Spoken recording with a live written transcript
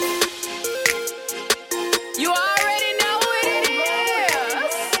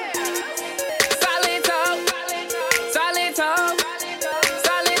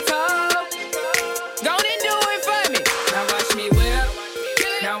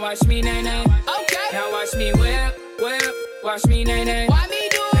Now watch me nay-nay. Okay. Now watch me whip. Watch me nay-nay. Why me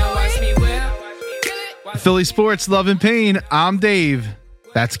do it? Now watch me whip. Philly Sports, Love and Pain. I'm Dave.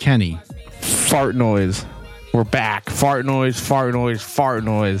 That's Kenny. Fart noise. We're back. Fart noise.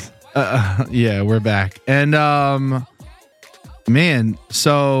 Yeah, we're back. And man,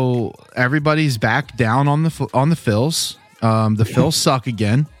 so everybody's back down on the Phils. The Phils suck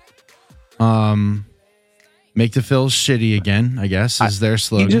again. Make the Phils shitty again, I guess, is their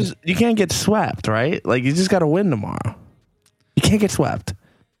slogan. You can't get swept, right? Like, you just got to win tomorrow. You can't get swept.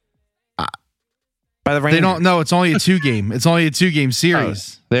 By the Rangers. They don't know. It's only a 2-game. It's only a 2-game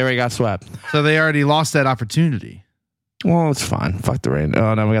series. Oh, they already got swept. So they already lost that opportunity. Well, it's fine. Fuck the Rangers.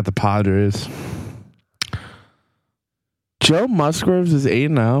 Oh, now we got the Padres. Joe Musgroves is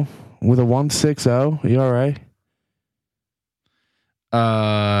 8-0 with a 1.60. You all right?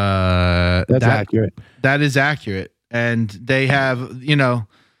 That's accurate. That is accurate. And they have,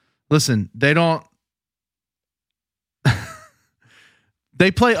 listen, they don't.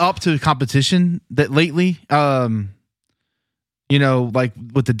 They play up to competition that lately, like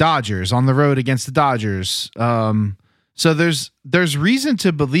with the Dodgers on the road against the Dodgers. So there's reason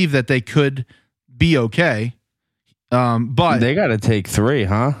to believe that they could be okay. But they got to take 3,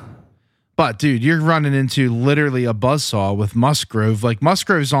 huh? But dude, you're running into literally a buzzsaw with Musgrove. Like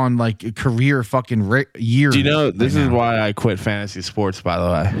Musgrove's on like a career fucking year. Do you know this is why I quit fantasy sports? By the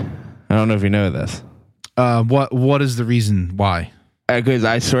way, I don't know if you know this. What is the reason why? Because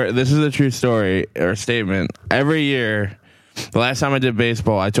I swear this is a true story or statement. Every year, the last time I did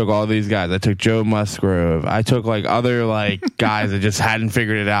baseball, I took all these guys. I took Joe Musgrove. I took like other like guys that just hadn't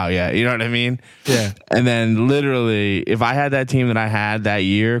figured it out yet. You know what I mean? Yeah. And then literally, if I had that team that I had that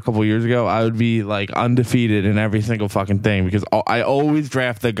year, a couple years ago, I would be like undefeated in every single fucking thing because I always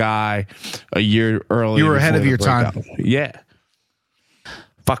draft the guy a year early. You were ahead of your time. Yeah.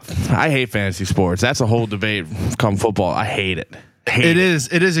 Fuck. I hate fantasy sports. That's a whole debate come football. I hate it. It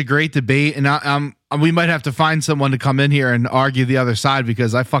is a great debate, and we might have to find someone to come in here and argue the other side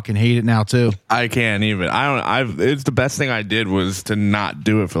because I fucking hate it now too. I can't even. It's the best thing I did was to not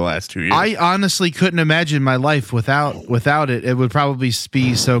do it for the last 2 years. I honestly couldn't imagine my life without it. It would probably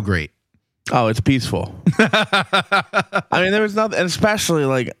be so great. Oh, it's peaceful. I mean, there was nothing, and especially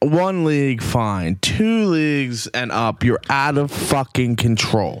like 1 league, fine. 2 leagues and up, you're out of fucking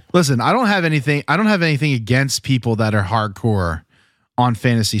control. Listen, I don't have anything against people that are hardcore on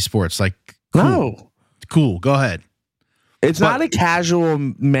fantasy sports. Like, cool. Go ahead. It's not a casual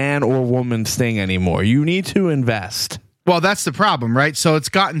man or woman's thing anymore. You need to invest. Well, that's the problem, right? So it's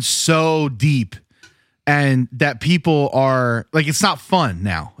gotten so deep. And that people are like, it's not fun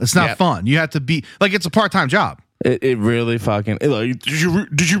now. It's not fun. You have to be like, it's a part-time job. It really fucking. Did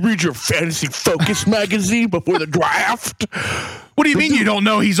you read your Fantasy Focus magazine before the draft? What do you mean you don't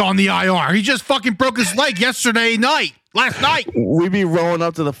know he's on the IR? He just fucking broke his leg last night. We be rolling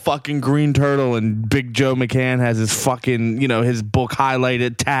up to the fucking Green Turtle and Big Joe McCann has his fucking, his book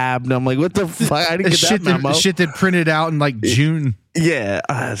highlighted tabbed. And I'm like, what the fuck? I didn't get that memo. Shit that printed out in like June. Yeah,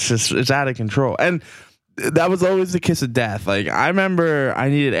 it's out of control. And that was always the kiss of death. Like, I remember I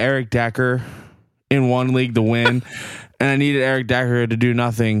needed Eric Decker in 1 league to win, and I needed Eric Decker to do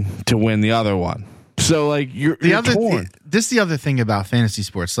nothing to win the other one. So, like, you're torn. This is the other thing about fantasy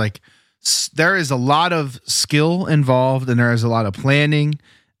sports. Like, there is a lot of skill involved, and there is a lot of planning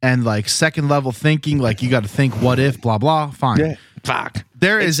and, like, second-level thinking. Like, you got to think, what if, blah, blah. Fine. Yeah. Fuck.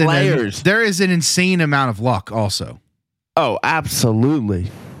 There is an insane amount of luck also. Oh, absolutely.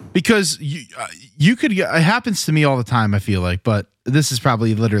 Because you could, it happens to me all the time, I feel like, but this is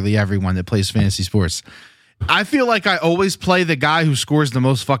probably literally everyone that plays fantasy sports. I feel like I always play the guy who scores the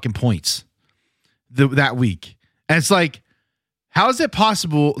most fucking points that week. And it's like, how is it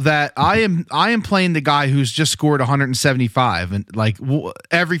possible that I am playing the guy who's just scored 175 and like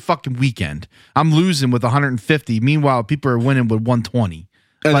every fucking weekend I'm losing with 150. Meanwhile, people are winning with 120.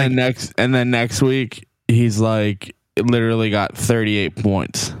 And then next week he's like literally got 38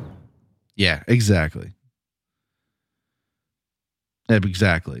 points. Yeah, exactly.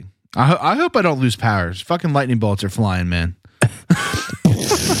 Exactly. I hope I don't lose powers. Fucking lightning bolts are flying, man.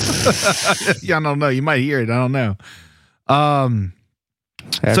 Yeah, I don't know. You might hear it. I don't know.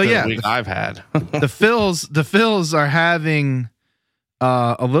 After the week I've had. the Phils are having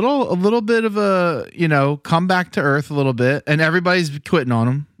a little bit of a come back to earth a little bit, and everybody's quitting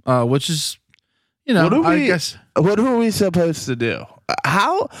on them, which is I guess. What are we supposed to do?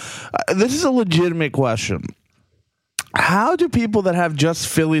 How? This is a legitimate question. How do people that have just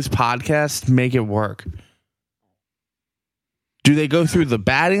Phillies podcast make it work? Do they go through the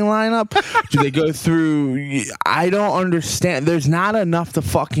batting lineup? Do they go through? I don't understand. There's not enough to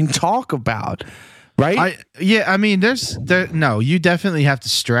fucking talk about, right? I mean, no, you definitely have to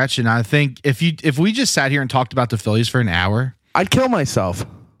stretch, and I think if we just sat here and talked about the Phillies for an hour, I'd kill myself.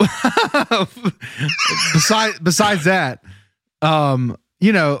 Besides that,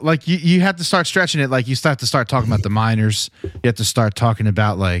 like you have to start stretching it. Like you have to start talking about the minors. You have to start talking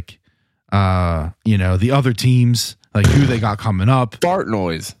about like, the other teams, like who they got coming up. Fart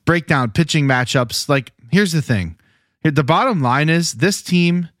noise. Break down pitching matchups. Like, here's the thing. The bottom line is this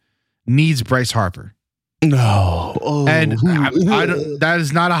team needs Bryce Harper. No. And I don't, that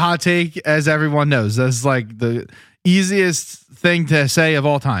is not a hot take, as everyone knows. That's like the easiest thing to say of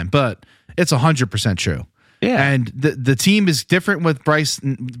all time, but it's 100% true. Yeah. And the team is different with Bryce,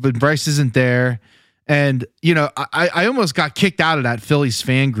 but Bryce isn't there. And, I almost got kicked out of that Phillies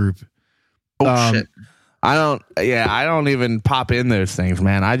fan group. Shit. I don't even pop in those things,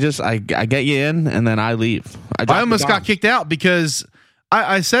 man. I get you in and then I leave. I almost got kicked out because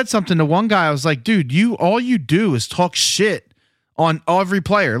I said something to one guy. I was like, dude, all you do is talk shit on every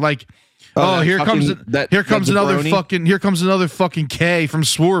player. Like, here comes another fucking K from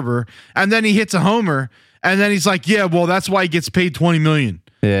Schwarber, and then he hits a homer, and then he's like, yeah, well, that's why he gets paid $20 million.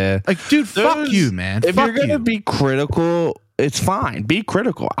 Yeah. Like, dude, fuck you, man. If you're gonna be critical, it's fine. Be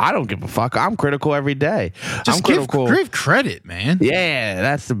critical. I don't give a fuck. I'm critical every day. Just give credit, man. Yeah,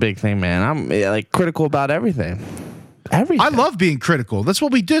 that's the big thing, man. I'm like critical about everything. Everything. I love being critical. That's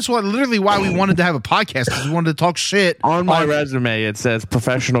what we did. That's literally why we wanted to have a podcast, because we wanted to talk shit. On my resume, it says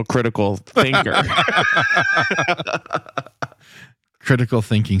professional critical thinker. Critical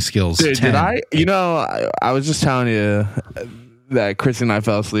thinking skills. Dude, 10. did I was just telling you that Chris and I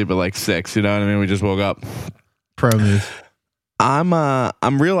fell asleep at like 6. You know what I mean? We just woke up. Pro move.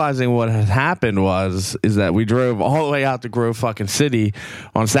 I'm realizing what had happened is that we drove all the way out to Grove fucking City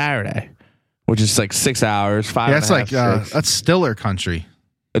on Saturday, which is like 6 hours, 5. Yeah, that's that's Stiller country.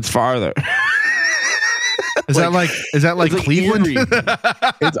 It's farther. Is that like Cleveland?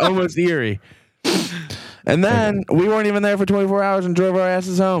 It's almost Erie. And then we weren't even there for 24 hours and drove our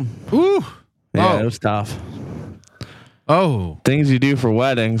asses home. Ooh. Yeah, it was tough. Oh. Things you do for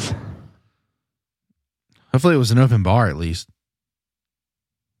weddings. Hopefully it was an open bar at least.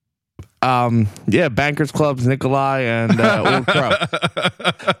 Yeah, Bankers Clubs, Nikolai, and Old Crow.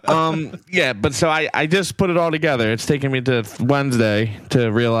 But so I just put it all together. It's taken me to Wednesday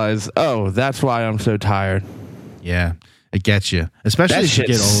to realize, that's why I'm so tired. Yeah, it gets you, especially that as you shit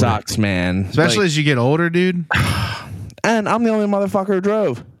get older. Sucks, man. Especially as you get older, dude. And I'm the only motherfucker who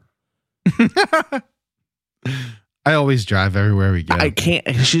drove. I always drive everywhere we go. I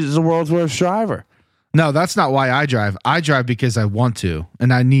can't. She's the world's worst driver. No, that's not why I drive. I drive because I want to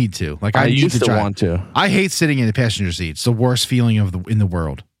and I need to. Like I used to drive. want to. I hate sitting in the passenger seat. It's the worst feeling in the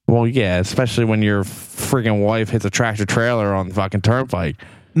world. Well, yeah, especially when your freaking wife hits a tractor trailer on the fucking turnpike.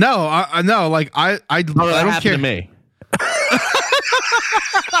 No, I know. Like I don't care. To me.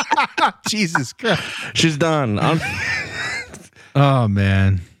 Jesus Christ, she's done. Oh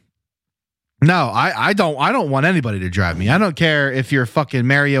man. No, I don't want anybody to drive me. I don't care if you're fucking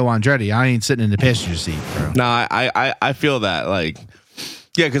Mario Andretti. I ain't sitting in the passenger seat, bro. No, I feel that, like,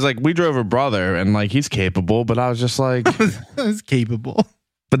 yeah, because like we drove her brother and like he's capable, but I was just like, he's capable.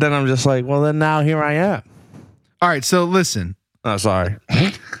 But then I'm just like, well, then now here I am. All right, so listen. Oh, sorry.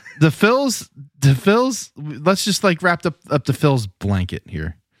 The Phils. Let's just like wrap up the Phils blanket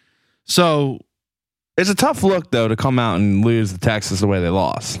here. So it's a tough look though to come out and lose the Texas the way they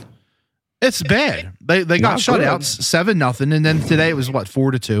lost. It's bad. They got shutouts 7-0, and then today it was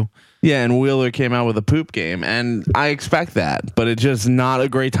 4-2. Yeah, and Wheeler came out with a poop game, and I expect that, but it's just not a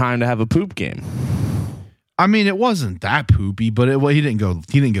great time to have a poop game. I mean, it wasn't that poopy, but he didn't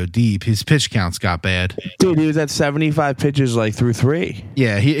go deep. His pitch counts got bad. Dude, he was at 75 pitches like through 3.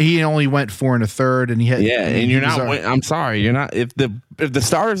 Yeah, he only went 4 1/3, and he had. Yeah, and you're not. I'm sorry, you're not. If the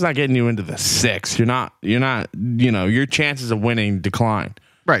starter's not getting you into the 6, you're not. Your chances of winning decline.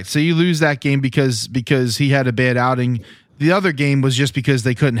 Right, so you lose that game because he had a bad outing. The other game was just because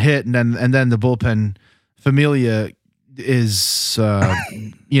they couldn't hit, and then the bullpen. Familia is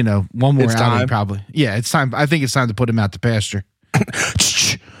one more it's outing time. probably. Yeah, it's time. I think it's time to put him out to pasture.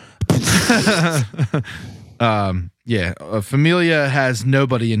 Familia has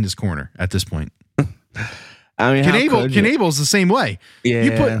nobody in his corner at this point. I mean, Knable's the same way. Yeah,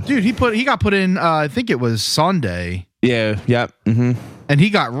 he got put in. I think it was Sunday. Yeah. Yep. Mm-hmm. And he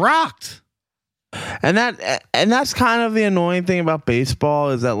got rocked. And that's kind of the annoying thing about baseball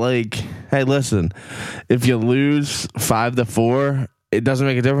is that, like, hey, listen, if you lose 5-4, it doesn't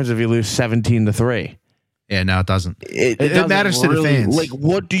make a difference if you lose 17-3. Yeah, no, it doesn't. It It matters to the fans. Like,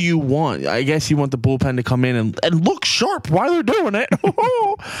 what do you want? I guess you want the bullpen to come in and look sharp while they're doing it.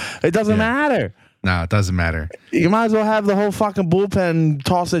 It doesn't matter. No, it doesn't matter. You might as well have the whole fucking bullpen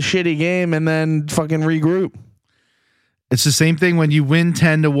toss a shitty game and then fucking regroup. It's the same thing when you win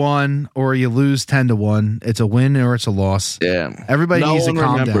 10-1 or you lose 10-1. It's a win or it's a loss. Yeah. Everybody needs to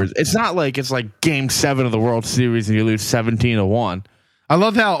calm down. It's not like it's like game 7 of the World Series and you lose 17-1. I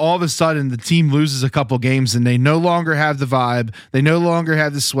love how all of a sudden the team loses a couple games and they no longer have the vibe. They no longer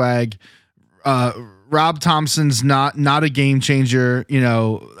have the swag. Rob Thompson's not a game changer. You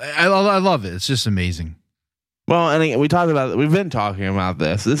know, I love it. It's just amazing. Well, and we've been talking about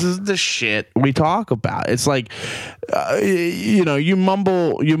this. This is the shit we talk about. It's like, you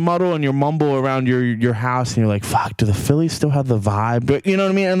muddle and you mumble around your house and you're like, fuck, do the Phillies still have the vibe? But you know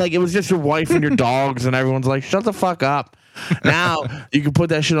what I mean? And like, it was just your wife and your dogs and everyone's like, shut the fuck up. Now you can put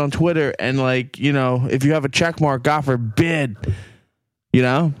that shit on Twitter and like, you know, if you have a check mark, God forbid, you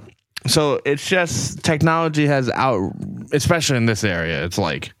know? So it's just technology has especially in this area. It's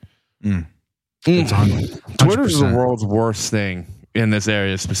like, It's on 100%. Twitter's the world's worst thing in this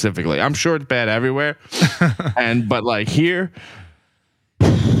area specifically. I'm sure it's bad everywhere. But like here,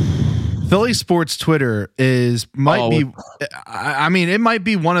 Philly sports Twitter might be it might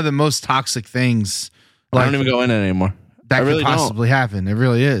be one of the most toxic things. I don't even go in it anymore. That could possibly happen. It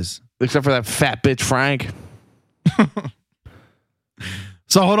really is. Except for that fat bitch Frank.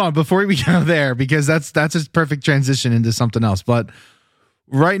 So hold on before we go there, because that's a perfect transition into something else. But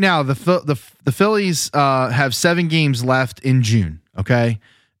right now, the Phillies have 7 games left in June. Okay,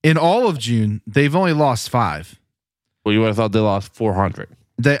 in all of June, they've only lost 5. Well, you would have thought they lost 400.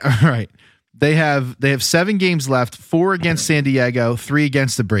 They have 7 games left: 4 against San Diego, 3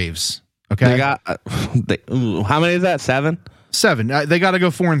 against the Braves. Okay, they got how many is that? 7. 7. They got to go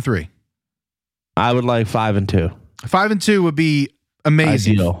 4-3. I would like 5-2. 5-2 would be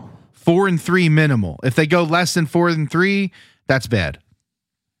amazing. Ideal. 4-3 minimal. If they go less than 4-3, that's bad.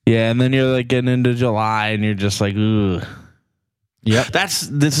 Yeah, and then you're like getting into July, and you're just like, ugh. Yep.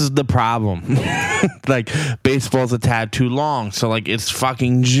 This is the problem. Like baseball's a tad too long, so like it's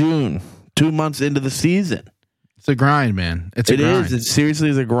fucking June, 2 months into the season. It's a grind, man. It is. It seriously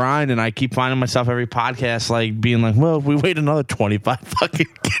is a grind, and I keep finding myself every podcast like being like, "Well, if we wait another 25 fucking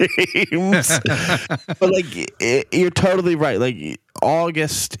games," but like you're totally right. Like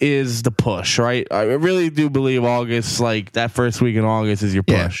August is the push, right? I really do believe August, like that first week in August, is your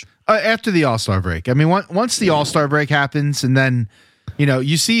push. Yeah. After the All-Star break. I mean, once the All-Star break happens, and then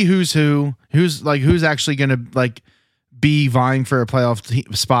you see who's actually going to like be vying for a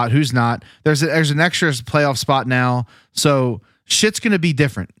playoff spot, who's not. There's an extra playoff spot now, so shit's going to be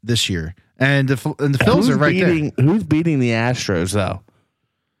different this year. And the Phils are right there. Who's beating the Astros though?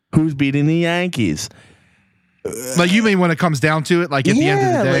 Who's beating the Yankees? Like you mean when it comes down to it, like at the end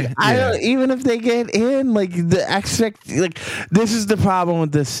of the day, like, I don't, even if they get in, like this is the problem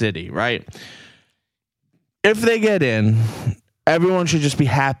with this city, right? If they get in, everyone should just be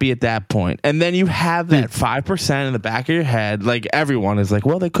happy at that point. And then you have that 5% in the back of your head. Like everyone is like,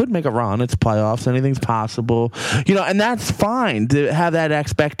 well, they could make a run. It's playoffs. Anything's possible. And that's fine to have that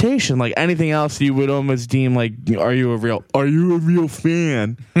expectation. Like anything else you would almost deem like, are you a real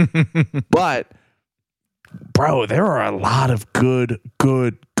fan? But bro, there are a lot of good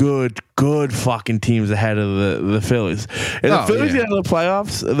fucking teams ahead of the Phillies. If the Phillies get into the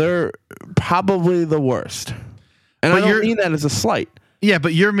playoffs, they're probably the worst. And I don't mean that as a slight. Yeah,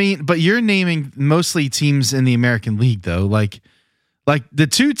 but you're naming mostly teams in the American League though. Like the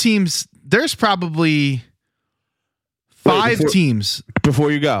 2 teams, there's probably 5 teams.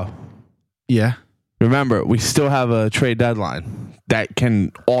 Before you go. Yeah. Remember, we still have a trade deadline that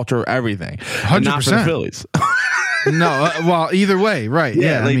can alter everything. 100%. Not for the Phillies. No, well, either way, right?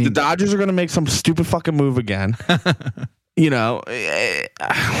 Yeah, like the Dodgers are going to make some stupid fucking move again.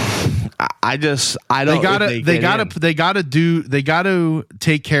 I don't. They gotta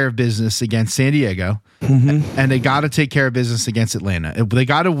take care of business against San Diego, and they gotta take care of business against Atlanta. They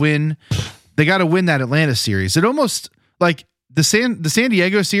gotta win. They gotta win that Atlanta series. It almost like the San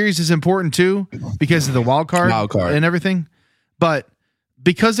Diego series is important too because of the wild card and everything, but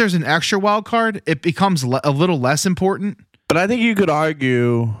because there's an extra wild card, it becomes a little less important. But I think you could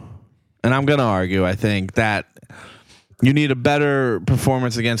argue, and I'm going to argue, I think that you need a better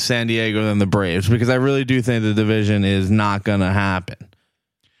performance against San Diego than the Braves, because I really do think the division is not going to happen.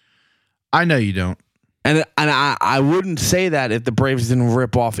 I know you don't. And I wouldn't say that if the Braves didn't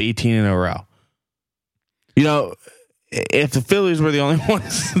rip off 18 in a row. If the Phillies were the only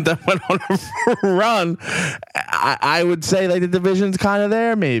ones that went on a run, I would say like the division's kind of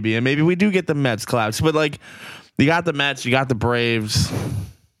there, maybe, and maybe we do get the Mets collapse. But like, you got the Mets, you got the Braves.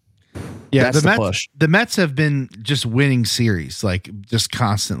 Yeah, That's the push. The Mets have been just winning series, like just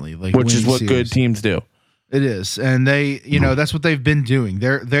constantly, like Which is what series. good teams do. It is, and they, that's what they've been doing.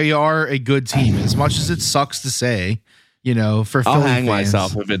 They are a good team, as much as it sucks to say. For I'll Philly hang fans,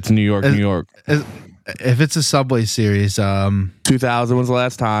 myself if it's New York, New York. If it's a Subway Series, 2000 was the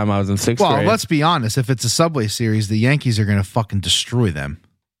last time I was in sixth grade. well, let's be honest. If it's a Subway Series, the Yankees are going to fucking destroy them.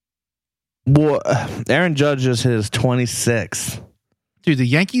 Well, Aaron Judge just hit his 26th. Dude, the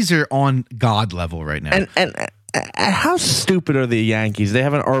Yankees are on God level right now. And how stupid are the Yankees? They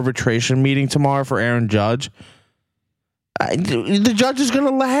have an arbitration meeting tomorrow for Aaron Judge. The judge is going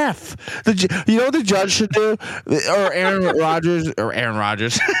to laugh. You know what the judge should do? Or Aaron Rodgers. Aaron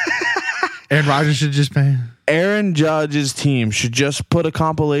Rodgers should just pay. Aaron Judge's team should just put a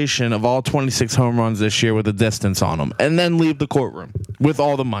compilation of all 26 home runs this year with a distance on them, and then leave the courtroom with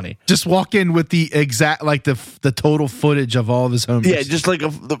all the money. Just walk in with the exact, like the total footage of all of his home runs. Yeah, just like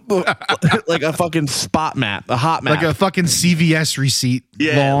a fucking spot map, a hot map, like a fucking CVS receipt.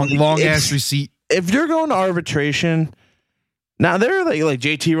 Yeah, long ass receipt. If you're going to arbitration, now they're like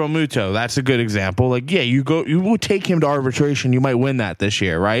JT Realmuto. That's a good example. Like, yeah, you will take him to arbitration. You might win that this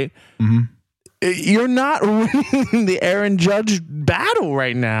year, right? Mm-hmm. You're not winning the Aaron Judge battle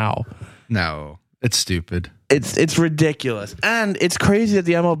right now. No, it's stupid. It's ridiculous. And it's crazy that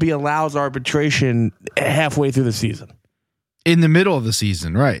the MLB allows arbitration halfway through the season. In the middle of the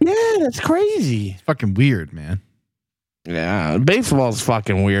season, right? Yeah, that's crazy. It's fucking weird, man. Yeah, baseball's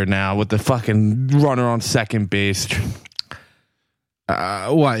fucking weird now with the fucking runner on second base.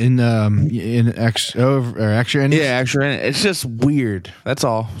 What in extra innings? Yeah, extra innings. It's just weird. That's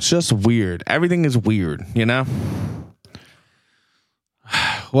all. It's just weird. Everything is weird, you know?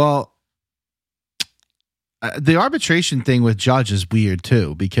 Well, the arbitration thing with Judge is weird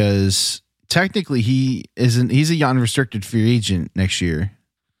too, because technically he's a unrestricted free agent next year.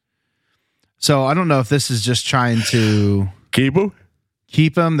 So I don't know if this is just trying to keep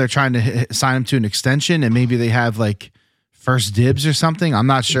him. They're trying to sign him to an extension, and maybe they have like first dibs or something. I'm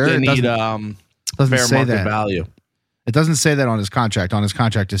not sure. They need doesn't fair say market that. value. It doesn't say that on his contract. On his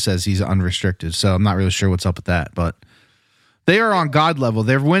contract, it says he's unrestricted. So I'm not really sure what's up with that. But they are on God level.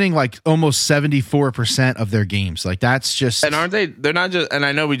 They're winning like almost 74% of their games. Like that's just. And aren't they? They're not just. And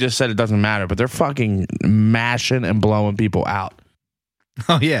I know we just said it doesn't matter, but they're fucking mashing and blowing people out.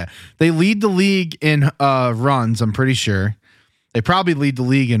 Oh yeah, they lead the league in runs. I'm pretty sure they probably lead the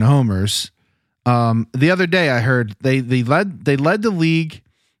league in homers. The other day I heard they led the league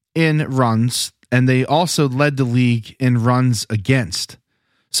in runs, and they also led the league in runs against.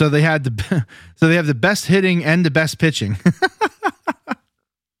 So they have the best hitting and the best pitching.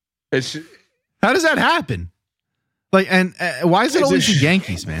 How does that happen? Like, and why is it always the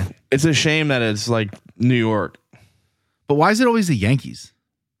Yankees, man? It's a shame that it's like New York. But why is it always the Yankees?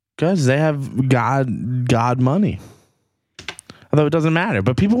 Because they have God money. Although it doesn't matter,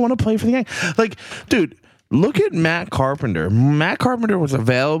 but people want to play for the Yankees. Like, dude, look at Matt Carpenter. Matt Carpenter was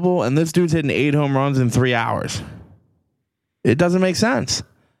available, and this dude's hitting 8 home runs in 3 hours. It doesn't make sense.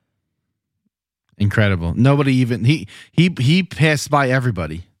 Incredible. Nobody even he passed by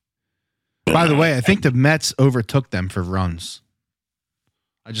everybody. By the way, I think the Mets overtook them for runs.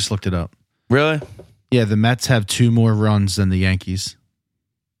 I just looked it up. Really? Yeah, the Mets have 2 more runs than the Yankees.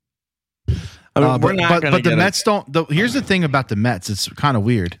 I mean, but the Mets don't. Here's the thing about the Mets. It's kind of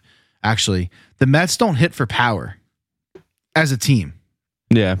weird, actually. The Mets don't hit for power as a team.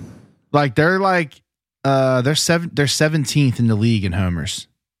 Yeah, like they're 17th in the league in homers.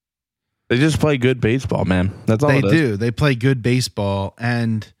 They just play good baseball, man. That's all they do. They play good baseball,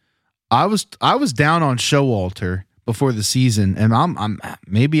 and I was down on Showalter before the season, and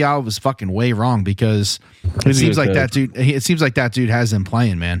maybe I was fucking way wrong because it seems like that dude. It seems like that dude has him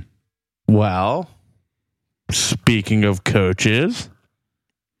playing, man. Well, speaking of coaches,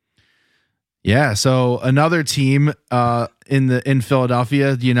 yeah. So another team in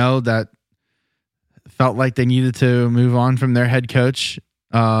Philadelphia, that felt like they needed to move on from their head coach,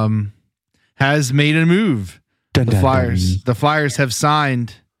 has made a move. The Flyers have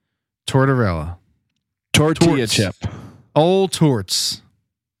signed Tortorella, Tortilla Chip, old Torts.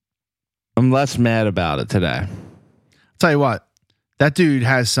 I'm less mad about it today. I'll tell you what. That dude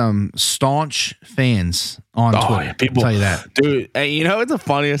has some staunch fans on Twitter. Yeah, people, I'll tell you that. Dude, and you know what the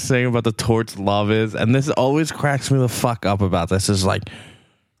funniest thing about the Torts love is? And this always cracks me the fuck up about this is like,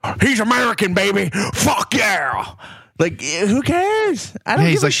 he's American, baby. Fuck yeah. Like, who cares? I don't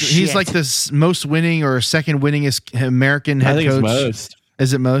give a shit. He's like the most winning or second winningest American head coach. It's most.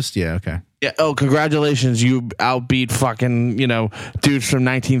 Is it most? Yeah, okay. Yeah. Oh, congratulations! You outbeat fucking dudes from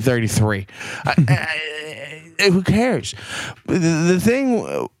 1933. Who cares? The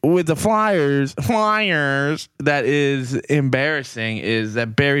thing with the Flyers that is embarrassing is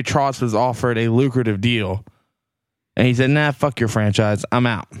that Barry Trotz was offered a lucrative deal, and he said, "Nah, fuck your franchise. I'm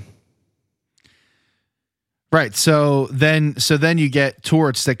out." Right. So then you get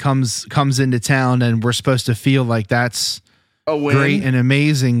Torts that comes into town, and we're supposed to feel like that's a win. Great and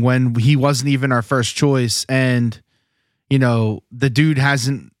amazing when he wasn't even our first choice, and the dude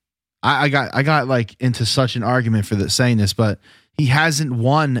hasn't. I got like into such an argument for saying this, but he hasn't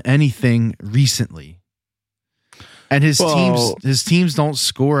won anything recently, and his teams don't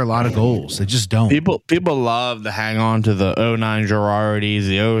score a lot of goals. They just don't. People love to hang on to the 09 Girardis,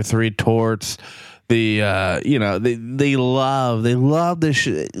 the 03 Torts. They love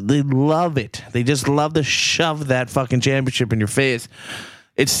it. They just love to shove that fucking championship in your face.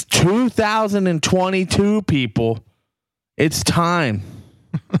 It's 2022, people. It's time.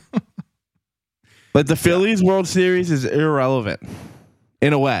 But the Phillies World Series is irrelevant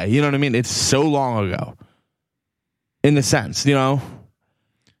in a way. You know what I mean? It's so long ago. In the sense,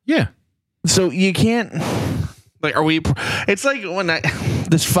 Yeah. So you can't. Like, are we? It's like when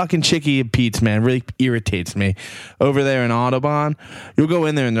this fucking Chickie and Pete's, man, really irritates me over there in Audubon. You'll go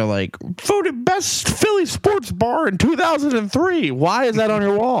in there and they're like, voted best Philly sports bar in 2003. Why is that on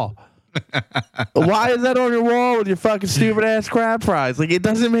your wall? Why is that on your wall with your fucking stupid ass crab fries? Like, it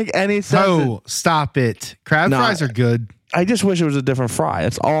doesn't make any sense. Oh, stop it! Crab fries are good. I just wish it was a different fry.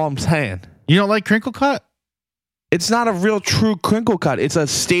 That's all I'm saying. You don't like crinkle cut? It's not a real true crinkle cut. It's a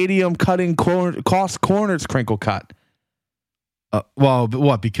stadium cutting cost corners crinkle cut. Well, but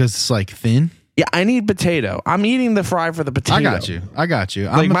what? Because it's like thin? Yeah, I need potato. I'm eating the fry for the potato. I got you.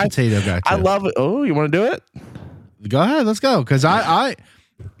 I'm a potato guy too. I love it. Oh, you want to do it? Go ahead. Let's go. Because I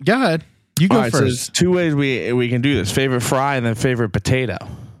go ahead. You go first. So there's two ways we can do this: favorite fry and then favorite potato.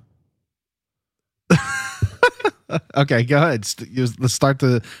 Okay, go ahead. Let's start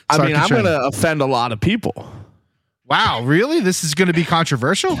the. I'm going to offend a lot of people. Wow, really? This is going to be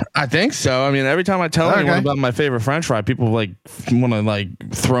controversial? I think so. I mean, every time I tell anyone about my favorite French fry, people want to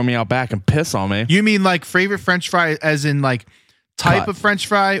throw me out back and piss on me. You mean like favorite French fry as in like type of French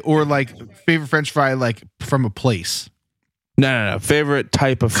fry, or like favorite French fry like from a place? No. Favorite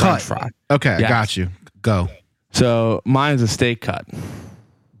type of French fry. Okay, yes. I got you. Go. So mine's a steak cut.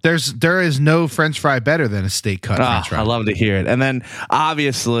 There is no French fry better than a steak cut French fry. I love to hear it. And then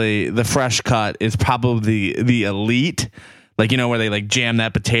obviously the fresh cut is probably the elite. Like, where they like jam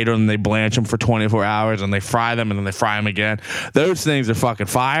that potato and they blanch them for 24 hours and they fry them and then they fry them again. Those things are fucking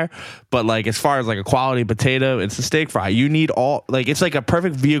fire. But like, as far as like a quality potato, it's a steak fry. You need it's like a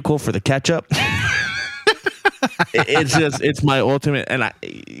perfect vehicle for the ketchup. It's my ultimate. And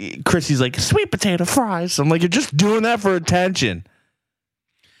Chrissy's like, sweet potato fries. I'm like, you're just doing that for attention.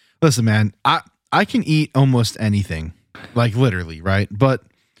 Listen, man, I can eat almost anything, like literally, right? But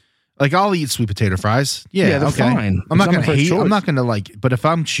like, I'll eat sweet potato fries. Yeah, they're okay. Fine. I'm not gonna hate. Choice. I'm not gonna but if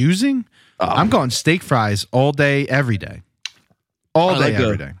I'm choosing, I'm going steak fries all day, every day,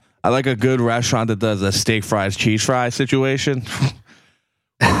 every day. I like a good restaurant that does a steak fries, cheese fries situation.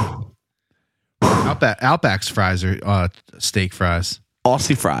 Outback's fries are steak fries.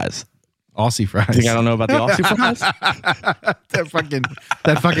 Aussie fries. Aussie fries. You think I don't know about the Aussie fries?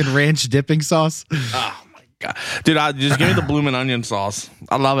 that fucking ranch dipping sauce. Oh my god, dude! Just give me the bloomin' onion sauce.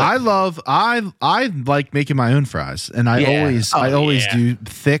 I love it. I like making my own fries, and I always do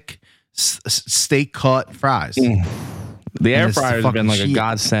thick steak cut fries. The air fryer has been like a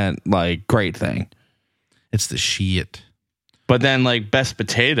godsend, like great thing. It's the shit. But then, like, best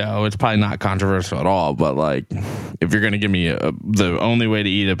potato, it's probably not controversial at all. But like, if you're gonna give me the only way to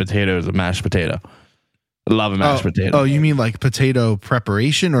eat a potato is a mashed potato. I love a mashed potato. Oh, you mean like potato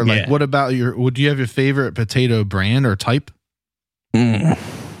preparation, or like what about would you have your favorite potato brand or type? Oh,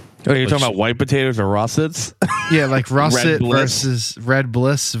 you're talking about white potatoes or russets? Yeah, like russet versus Red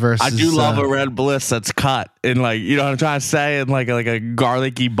Bliss versus. I do love a Red Bliss that's cut in, like, you know what I'm trying to say, in like a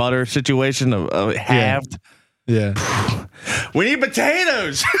garlicky butter situation of halved. Yeah. We need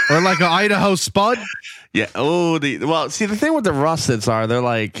potatoes. Or like an Idaho Spud. Yeah. Oh, see, the thing with the russets they're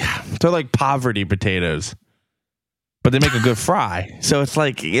like poverty potatoes, but they make a good fry. So it's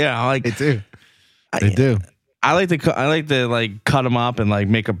like, like they do. They do. I like to like cut them up and like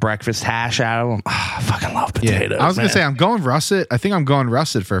make a breakfast hash out of them. Oh, I fucking love potatoes. Yeah. I was gonna say I'm going russet. I think I'm going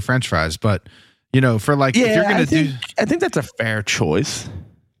russet for French fries, but for like if you're gonna I think that's a fair choice.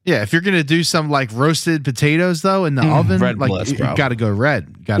 Yeah, if you're gonna do some like roasted potatoes though in the oven, Red like Bliss, you got to go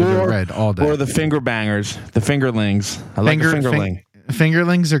red. Got to go red all day. Or the finger bangers, the fingerlings. I like the fingerling.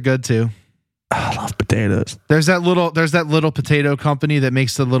 Fingerlings are good too. potatoes. There's that little potato company that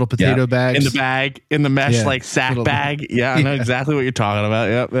makes the little potato bags in the bag, in the mesh like sack little bag. Yeah, I know exactly what you're talking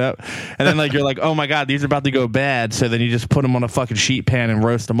about. Yep. And then like you're like, oh my god, these are about to go bad. So then you just put them on a fucking sheet pan and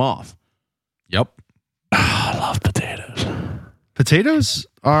roast them off. Yep. I love potatoes. Potatoes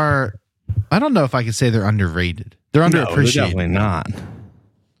are, I don't know if I could say they're underrated. They're underappreciated. They're definitely not.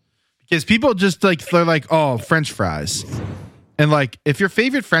 Because people just like, they're like, oh, French fries. And like, if your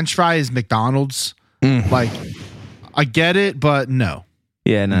favorite French fry is McDonald's, like, I get it, but no.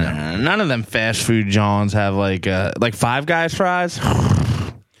 Yeah, no. None of them fast food Johns have like Five Guys fries.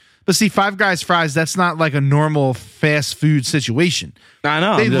 But see, Five Guys fries, that's not like a normal fast food situation. I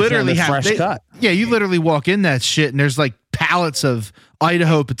know. They literally have fresh cut. Yeah, you literally walk in that shit and there's like pallets of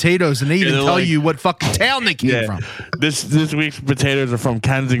Idaho potatoes, and they even tell you what fucking town they came from. This week's potatoes are from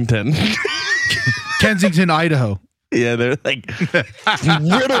Kensington. Kensington, Idaho. Yeah, they're like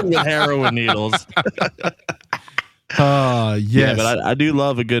riddled with heroin needles. Yes. Yeah, but I do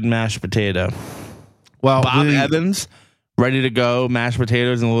love a good mashed potato. Well, Bob Evans, ready to go, mashed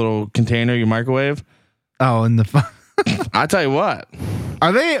potatoes in a little container you microwave. Oh, and I tell you what.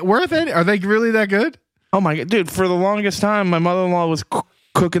 Are they worth it? Are they really that good? Oh my god, dude, for the longest time my mother-in-law was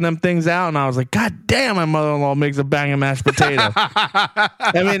cooking them things out, and I was like, god damn, my mother-in-law makes a banging mashed potato. I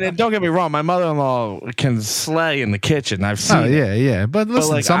mean, and don't get me wrong, my mother-in-law can slay in the kitchen. I've seen yeah. But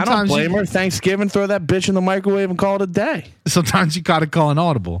listen, like, sometimes I don't blame her. Thanksgiving, throw that bitch in the microwave and call it a day. Sometimes you gotta call an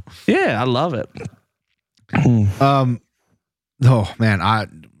audible. Yeah, I love it. Oh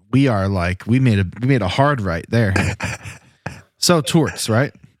man, we made a hard right there. So torts,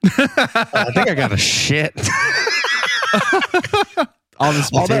 right? I think I got a shit. all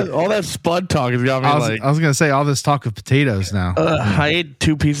that spud talk has got me I was gonna say all this talk of potatoes now. I ate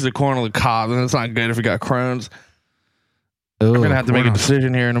 2 pieces of corn on the cob, and it's not good if you got Crohn's. Ooh, I'm gonna have to make a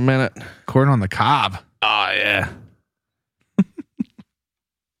decision here in a minute. Corn on the cob. Oh yeah.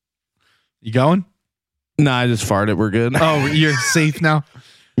 You going? No, I just farted. We're good. Oh, you're safe now.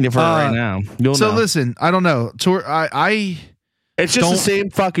 Yeah, for right now. You'll know. Listen, I don't know. It's just the same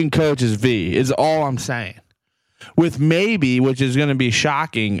fucking coach as V. Is all I'm saying. With maybe, which is going to be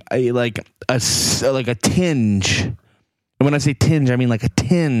shocking, like a tinge. And when I say tinge, I mean like a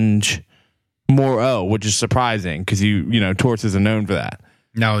tinge more. Which is surprising because Torts isn't known for that.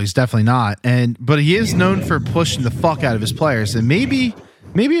 No, he's definitely not. But he is known for pushing the fuck out of his players, and maybe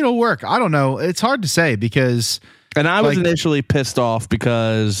it'll work. I don't know. It's hard to say because. And I was initially pissed off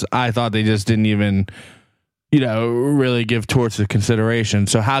because I thought they just didn't even, really give Torts a consideration.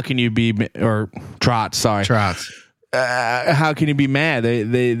 So how can you be, or Trotz, sorry. Trotz. How can you be mad?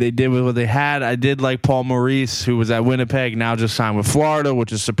 They did with what they had. I did like Paul Maurice, who was at Winnipeg, now just signed with Florida,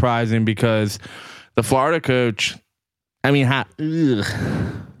 which is surprising because the Florida coach, I mean, how do you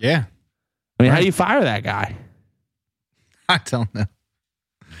fire that guy? I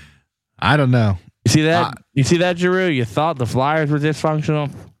don't know. You see that, Giroux? You thought the Flyers were dysfunctional?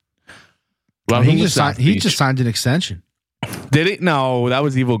 Well, he just signed an extension. Did he? No, that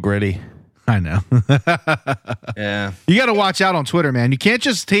was Evil Gritty. I know. Yeah. You got to watch out on Twitter, man. You can't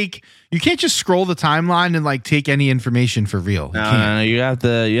just scroll the timeline and like take any information for real. No, you have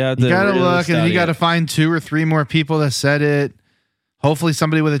to you got to look, and then you got to find 2 or 3 more people that said it. Hopefully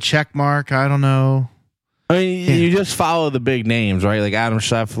somebody with a check mark. I don't know. I mean, you just follow the big names, right? Like Adam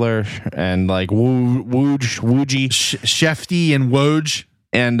Scheffler and like Woogie, Shefty and Woj.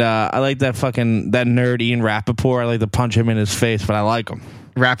 And I like that nerd Ian Rappaport. I like to punch him in his face, but I like him.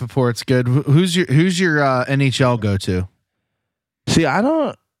 Rappaport's good. Who's your NHL go to? See, I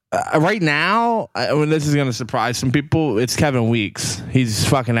don't. Right now, this is going to surprise some people. It's Kevin Weeks. He's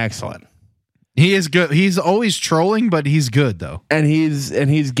fucking excellent. He is good. He's always trolling, but he's good though. And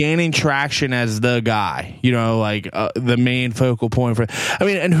he's gaining traction as the guy, the main focal point for. I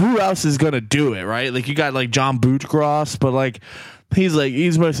mean, and who else is gonna do it, right? Like you got like John Bootcross, but like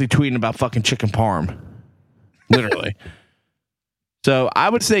he's mostly tweeting about fucking chicken parm, literally. So I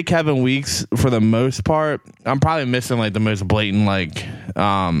would say Kevin Weeks for the most part. I'm probably missing like the most blatant like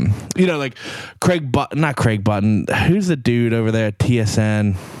Craig Button, not Craig Button. Who's the dude over there at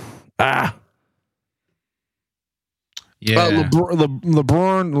TSN? Yeah, Pierre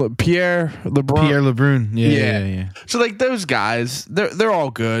LeBrun. Yeah. So like those guys, they're all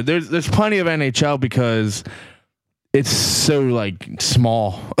good. There's plenty of NHL because it's so like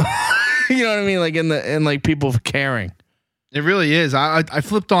small. You know what I mean? Like in like people caring. It really is. I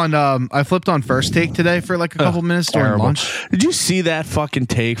flipped on First Take today for like a couple minutes during lunch. Did you see that fucking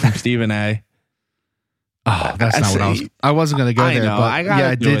take from Stephen A? Oh, that's not what I wasn't going to go there, but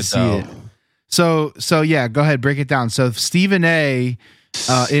I did see it. So yeah, go ahead, break it down. So Stephen A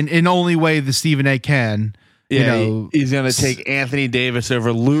in only way the Stephen A can. Yeah, he's going to take Anthony Davis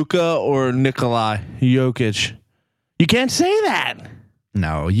over Luka or Nikola Jokic. You can't say that.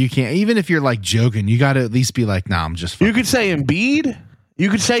 No, you can't. Even if you're like joking, you got to at least be like, nah, I'm just. You could say Embiid.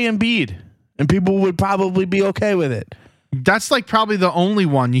 And people would probably be okay with it. That's like probably the only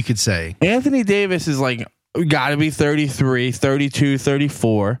one you could say. Anthony Davis is like got to be 33, 32,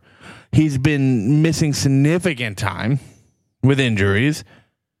 34. He's been missing significant time with injuries.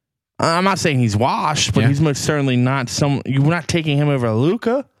 I'm not saying he's washed, but he's most certainly not you're not taking him over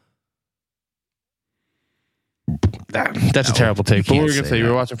Luka. That's a terrible take. What were you going to say? You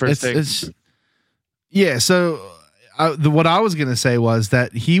were watching First Take? Yeah, so what I was going to say was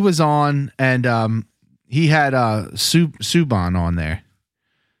that he was on and he had Subban on there.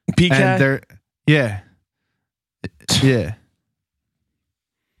 PK? And yeah.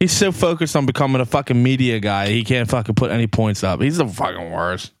 He's so focused on becoming a fucking media guy, he can't fucking put any points up. He's the fucking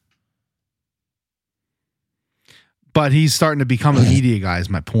worst. But he's starting to become a media guy is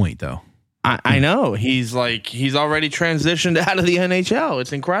my point, though. I know. He's already transitioned out of the NHL.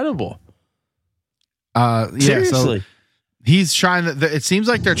 It's incredible. Seriously. So he's trying to, it seems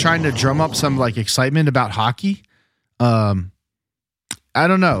like they're trying to drum up some like excitement about hockey. I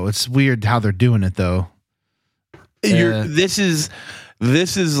don't know. It's weird how they're doing it though. This is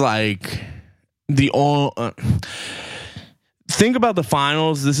like the all. Think about the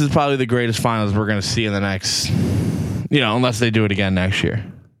finals. This is probably the greatest finals we're going to see in the next, unless they do it again next year.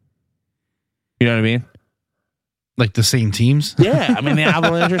 You know what I mean? Like the same teams? Yeah. I mean, the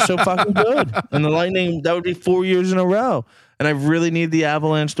Avalanche are so fucking good. And the Lightning, that would be 4 years in a row. And I really need the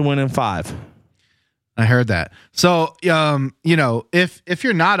Avalanche to win in 5. I heard that. So, if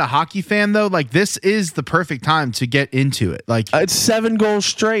you're not a hockey fan though, like this is the perfect time to get into it. Like it's 7 goals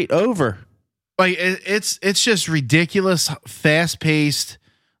straight over. Like it's just ridiculous, fast paced,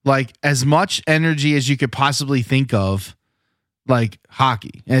 like as much energy as you could possibly think of, like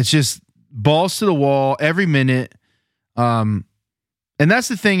hockey. And it's just balls to the wall every minute. And that's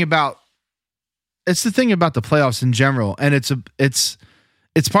the thing about the playoffs in general. And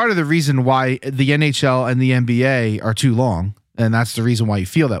it's part of the reason why the NHL and the NBA are too long. And that's the reason why you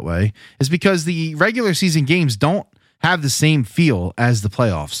feel that way is because the regular season games don't have the same feel as the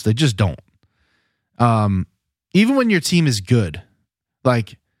playoffs. They just don't. Even when your team is good,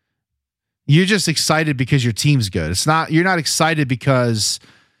 like you're just excited because your team's good. You're not excited because,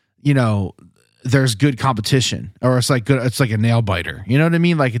 there's good competition or it's like good. It's like a nail biter. You know what I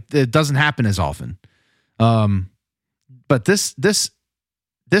mean? Like it doesn't happen as often. But this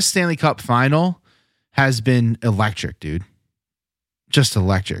Stanley Cup final has been electric, dude. Just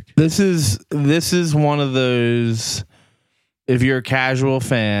electric. This is one of those, if you're a casual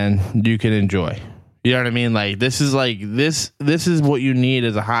fan, you can enjoy. You know what I mean? Like this is what you need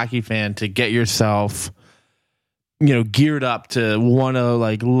as a hockey fan to get yourself, geared up to want to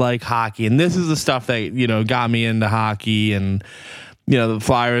like hockey. And this is the stuff that, got me into hockey. And, the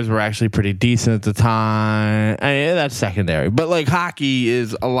Flyers were actually pretty decent at the time. I mean, that's secondary. But like hockey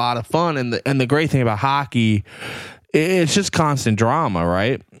is a lot of fun. And the great thing about hockey, it's just constant drama,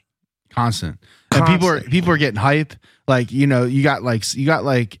 right? Constant. And people are getting hype. Like, you got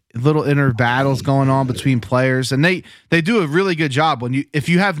little inner battles going on between players, and they do a really good job if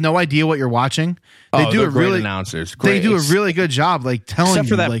you have no idea what you're watching. They do a really announcers. Great. They do a really good job, like telling except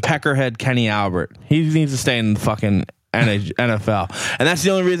for you, that peckerhead Kenny Albert. He needs to stay in the fucking NFL, and that's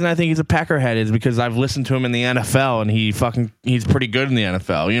the only reason I think he's a peckerhead is because I've listened to him in the NFL, and he's pretty good in the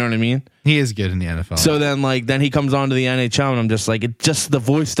NFL. You know what I mean? He is good in the NFL. So then he comes on to the NHL, and I'm just like, the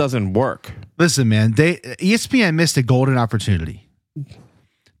voice doesn't work. Listen, man, ESPN missed a golden opportunity.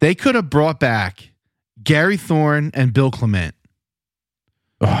 They could have brought back Gary Thorne and Bill Clement.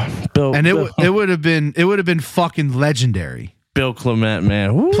 It would have been fucking legendary. Bill Clement,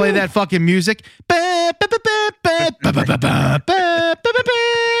 man. Woo. Play that fucking music.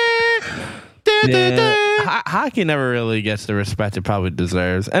 Hockey never really gets the respect it probably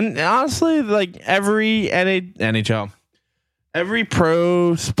deserves. And honestly, like every NHL, every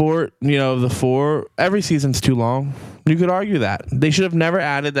pro sport, the 4, every season's too long. You could argue that. They should have never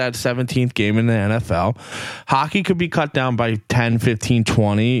added that 17th game in the NFL. Hockey could be cut down by 10, 15,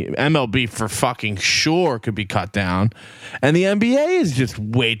 20. MLB for fucking sure could be cut down. And the NBA is just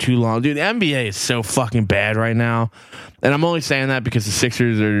way too long. Dude, the NBA is so fucking bad right now. And I'm only saying that because the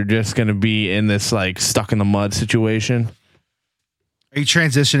Sixers are just going to be in this like stuck in the mud situation. Are you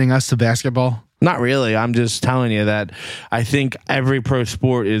transitioning us to basketball? Not really. I'm just telling you that I think every pro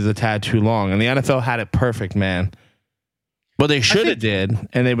sport is a tad too long. And the NFL had it perfect, man. What they should have did,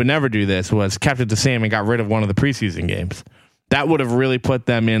 and they would never do this, was kept it the same and got rid of one of the preseason games. That would have really put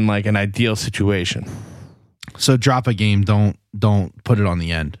them in like an ideal situation. So drop a game. Don't put it on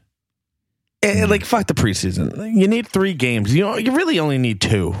the end. Like fuck the preseason. You need 3 games. You really only need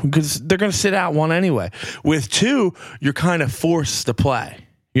 2 because they're going to sit out 1 anyway. With 2, you're kind of forced to play.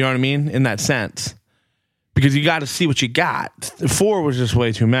 You know what I mean? In that sense, because you got to see what you got. 4 was just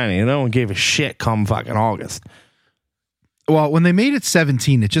way too many. And no one gave a shit come fucking August. Well, when they made it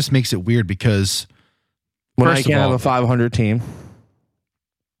 17, it just makes it weird because when I can't have a 500 team,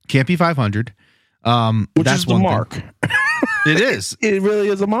 can't be 500. Which that's is the mark. It is. It really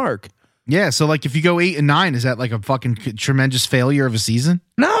is a mark. Yeah, so like if you go 8 and 9, is that like a fucking tremendous failure of a season?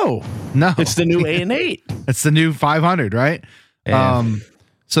 No, it's the new 8 and 8. It's the new 500, right? Yeah.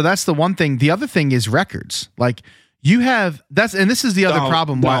 So that's the one thing. The other thing is records. Like you have and this is the other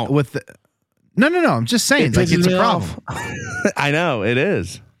problem with the. No. I'm just saying, like it's a problem. I know it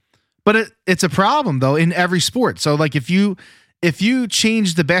is, but it's a problem though in every sport. So like if you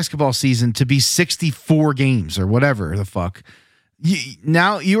change the basketball season to be 64 games or whatever the fuck.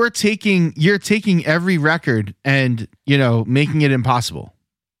 Now you're taking every record and making it impossible.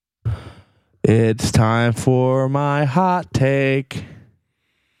 It's time for my hot take.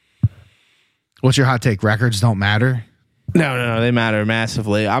 What's your hot take? Records don't matter? No, they matter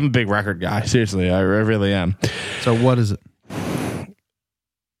massively. I'm a big record guy. Seriously, I really am. So what is it?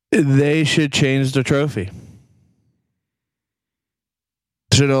 They should change the trophy.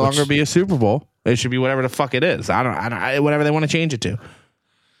 It should no longer be a Super Bowl. It should be whatever the fuck it is. I don't whatever they want to change it to.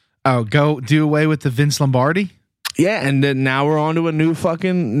 Oh, go do away with the Vince Lombardi? Yeah, and then now we're on a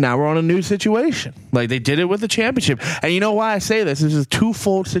new situation. Like they did it with the championship. And you know why I say this? This is a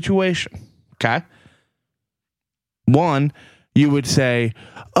twofold situation. Okay? One, you would say,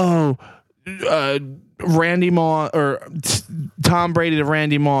 Randy Moss or Tom Brady to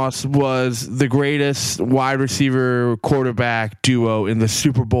Randy Moss was the greatest wide receiver quarterback duo in the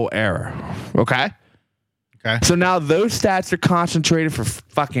Super Bowl era. Okay. So now those stats are concentrated for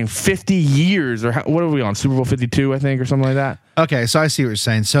fucking 50 years or what are we on? Super Bowl 52, I think, or something like that. Okay. So I see what you're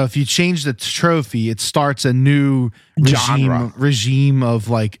saying. So if you change the trophy, it starts a new regime of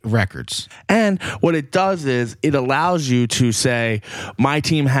like records. And what it does is it allows you to say my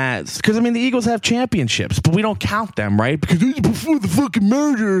team has, because I mean the Eagles have championships, but we don't count them, right? Because it was before the fucking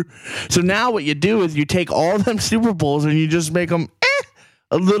merger. So now what you do is you take all them Super Bowls and you just make them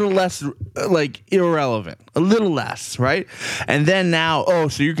a little less like irrelevant, a little less, right? And then now,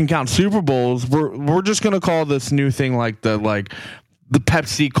 so you can count Super Bowls. We're just gonna call this new thing like the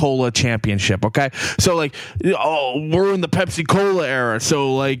Pepsi Cola championship, okay? So like, we're in the Pepsi Cola era,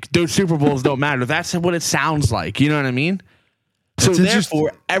 so like those Super Bowls don't matter. That's what it sounds like. You know what I mean? So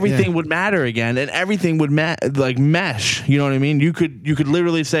therefore, everything would matter again, and everything would mesh. You know what I mean? You could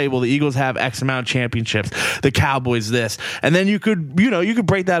literally say, well, the Eagles have X amount of championships, the Cowboys this, and then you could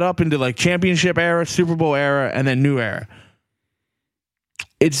break that up into like championship era, Super Bowl era, and then new era.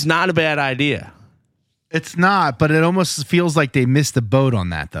 It's not a bad idea. It's not, but it almost feels like they missed the boat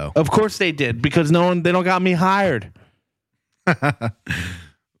on that, though. Of course they did, because they don't got me hired. I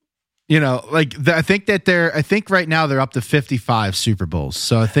think right now they're up to 55 Super Bowls.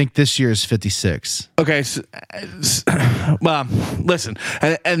 So I think this year is 56. Okay. Well, listen,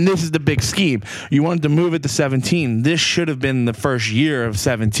 and this is the big scheme. You wanted to move it to 17. This should have been the first year of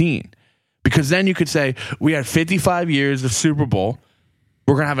 17, because then you could say we had 55 years of Super Bowl.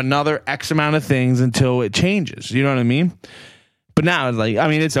 We're going to have another X amount of things until it changes. You know what I mean? But now it's like, I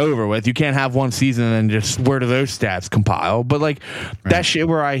mean, it's over with. You can't have one season and then just where do those stats compile? But like that shit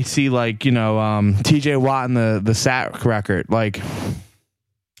where I see like, TJ Watt and the sack record, like,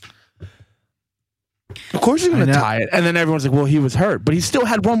 of course he's going to tie it. And then everyone's like, well, he was hurt, but he still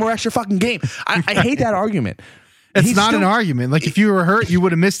had one more extra fucking game. I hate that argument. It's not an argument. Like if you were hurt, you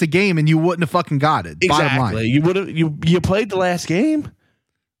would have missed a game and you wouldn't have fucking got it. Exactly. Bottom line. You would have, you played the last game.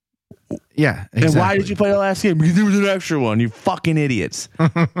 Yeah, exactly. And why did you play the last game? Because there was an extra one. You fucking idiots.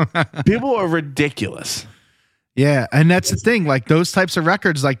 People are ridiculous. Yeah, and that's the thing. Like those types of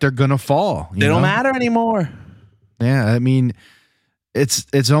records, like they're gonna fall. They don't matter anymore. Yeah, I mean,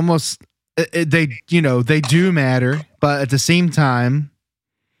 it's almost they do matter, but at the same time,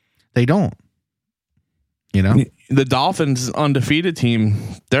 they don't. The Dolphins undefeated team,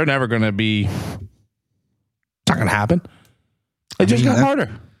 they're never gonna be. It's not gonna happen. It just got harder.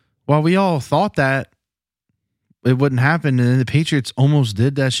 Well, we all thought that it wouldn't happen, and then the Patriots almost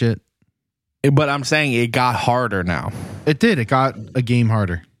did that shit. But I'm saying it got harder now. It did. It got a game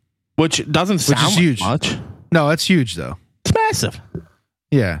harder. Which doesn't sound huge. Much. No, it's huge, though. It's massive.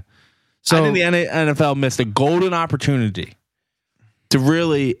 Yeah. So I think the NFL missed a golden opportunity to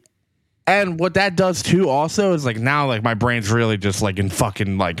really And what that does too also is like now like my brain's really just like in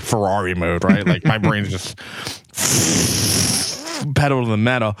fucking like Ferrari mode, right? Like my brain's just pedal to the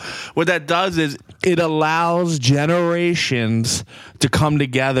metal. What that does is it allows generations to come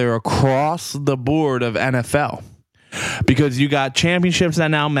together across the board of NFL. Because you got championships that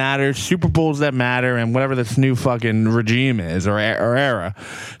now matter, Super Bowls that matter, and whatever this new fucking regime is or era.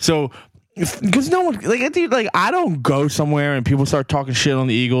 So because no one like I don't go somewhere and people start talking shit on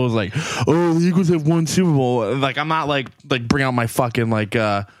the Eagles like, oh, the Eagles have won Super Bowl. Like I'm not like bring out my fucking like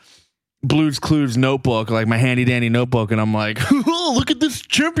Blues Clues notebook, like my handy dandy notebook, and I'm like, oh, look at this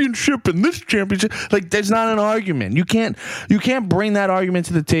championship and this championship. Like there's not an argument. You can't bring that argument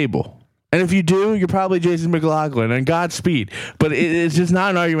to the table. And if you do, you're probably Jason McLaughlin, and Godspeed. But it's just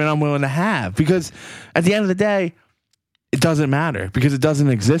not an argument I'm willing to have, because at the end of the day, it doesn't matter because it doesn't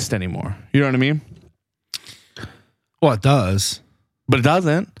exist anymore. You know what I mean? Well, it does. But it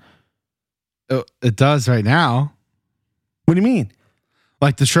doesn't. It does right now. What do you mean?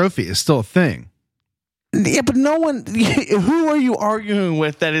 Like the trophy is still a thing. Yeah, but no one. Who are you arguing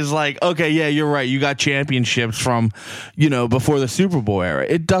with that is like, okay, yeah, you're right. You got championships from, before the Super Bowl era.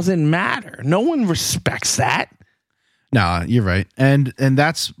 It doesn't matter. No one respects that. No, you're right, and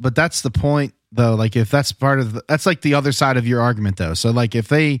that's the point though. Like if that's part of that's like the other side of your argument though. So like if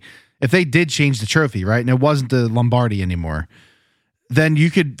they did change the trophy, right, and it wasn't the Lombardi anymore, then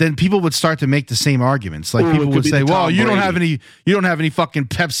people would start to make the same arguments. Like people would say, "Well, you don't have any fucking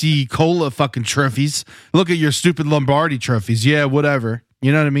Pepsi Cola fucking trophies. Look at your stupid Lombardi trophies." Yeah, whatever.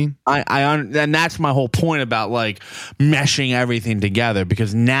 You know what I mean? And that's my whole point about like meshing everything together,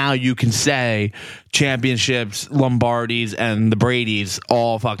 because now you can say championships, Lombardis, and the Bradys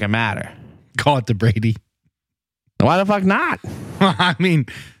all fucking matter. Call it the Brady. Why the fuck not? I mean,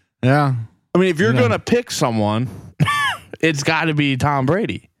 yeah. I mean, if you're gonna pick someone, it's got to be Tom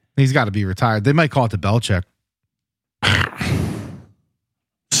Brady. He's got to be retired. They might call it the Belichick.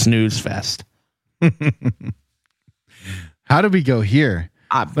 Snooze fest. How did we go here?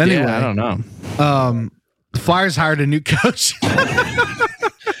 Anyway, I don't know. The Flyers hired a new coach.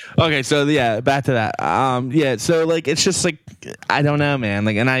 Okay, so yeah, back to that. Yeah, so like it's just like I don't know, man.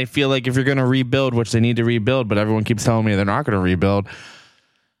 Like, and I feel like if you're gonna rebuild, which they need to rebuild, but everyone keeps telling me they're not gonna rebuild.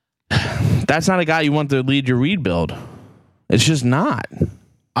 That's not a guy you want to lead your rebuild. It's just not.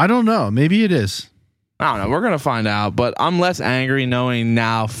 I don't know. Maybe it is. I don't know. We're gonna find out, but I'm less angry knowing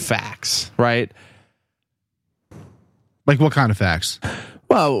now facts, right? Like what kind of facts?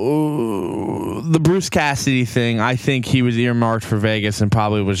 Well, the Bruce Cassidy thing, I think he was earmarked for Vegas and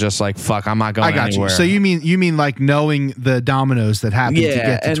probably was just like, fuck, I'm not going anywhere. You. So you mean like knowing the dominoes that happened to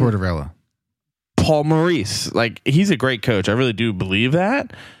get to Tortorella? Paul Maurice, like he's a great coach. I really do believe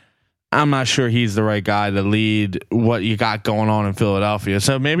that. I'm not sure he's the right guy to lead what you got going on in Philadelphia.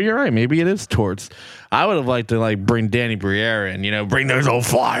 So maybe you're right. Maybe it is Torts. I would have liked to like bring Danny Briere in, bring those old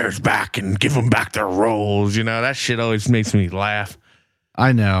Flyers back and give them back their roles. That shit always makes me laugh.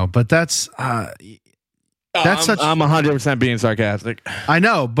 I know, but that's I'm 100% being sarcastic. I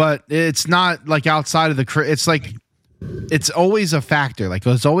know, but it's not like outside of the. It's like it's always a factor. Like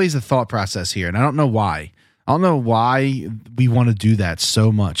there's always a thought process here, and I don't know why. I don't know why we want to do that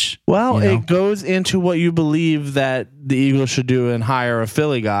so much. Well, it goes into what you believe that the Eagles should do and hire a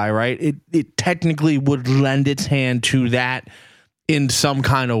Philly guy, right? It technically would lend its hand to that in some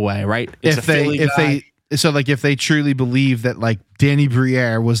kind of way, right? If they truly believe that like Danny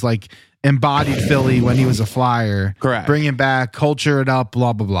Briere was like embodied Philly when he was a Flyer, correct? Bring him back, culture it up,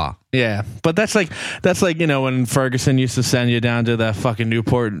 blah blah blah. Yeah, but that's like when Ferguson used to send you down to that fucking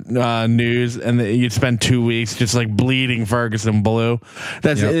Newport News, and you'd spend 2 weeks just like bleeding Ferguson blue.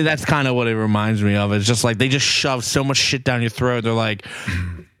 That's kind of what it reminds me of. It's just like they just shove so much shit down your throat. They're like,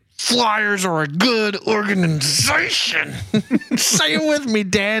 Flyers are a good organization. Say it with me,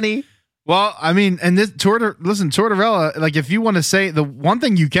 Danny. Well, I mean, and this Tortorella, like if you want to say the one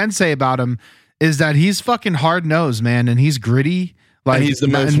thing you can say about him is that he's fucking hard nosed, man, and he's gritty. Like and he's the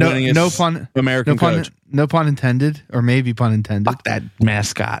most winningest American coach. No pun intended, or maybe pun intended. Fuck that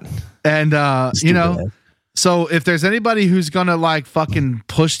mascot. And so if there's anybody who's gonna like fucking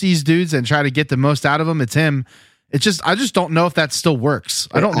push these dudes and try to get the most out of them, it's him. I just don't know if that still works.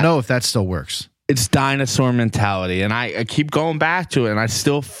 I don't know if that still works. It's dinosaur mentality, and I keep going back to it, and I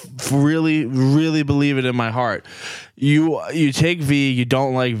still really, really believe it in my heart. You take V, you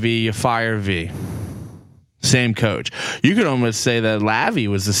don't like V, you fire V. Same coach. You could almost say that Lavi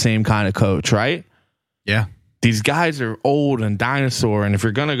was the same kind of coach, right? Yeah. These guys are old and dinosaur, and if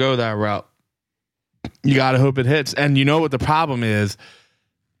you're going to go that route, you got to hope it hits. And you know what the problem is?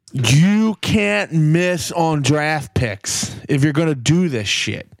 You can't miss on draft picks if you're going to do this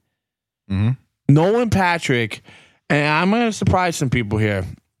shit. Nolan Patrick, and I'm going to surprise some people here.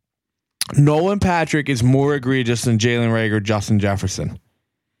 Nolan Patrick is more egregious than Jalen Reagor, Justin Jefferson.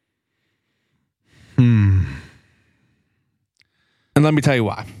 And let me tell you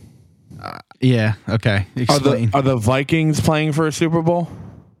why. Yeah. Okay. Explain. Are the Vikings playing for a Super Bowl?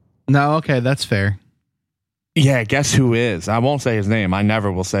 No. Okay. That's fair. Yeah. Guess who is? I won't say his name. I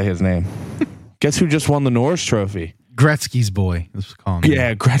never will say his name. Guess who just won the Norris Trophy? Gretzky's boy. Let's call him.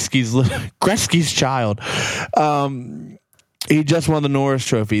 Yeah, Gretzky's child. He just won the Norris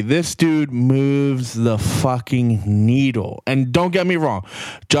Trophy. This dude moves the fucking needle. And don't get me wrong,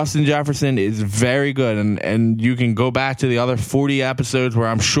 Justin Jefferson is very good. And you can go back to the other 40 episodes where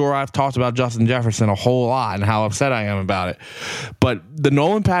I'm sure I've talked about Justin Jefferson a whole lot and how upset I am about it. But the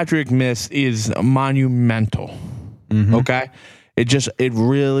Nolan Patrick miss is monumental. Okay? It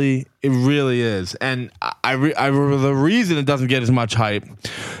really is. And the reason it doesn't get as much hype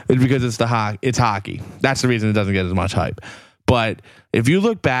is because it's hockey. That's the reason it doesn't get as much hype. But if you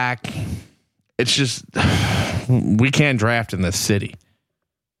look back, it's just we can't draft in this city.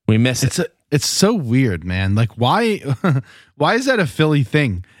 We miss it. It's so weird, man. Like why is that a Philly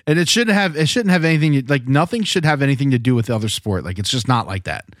thing? And it shouldn't have anything like nothing should have anything to do with the other sport. Like it's just not like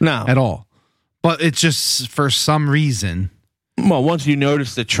that. No. At all. But it's just for some reason. Well, once you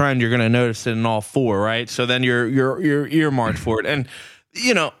notice the trend, you're going to notice it in all four, right? So then you're earmarked for it. And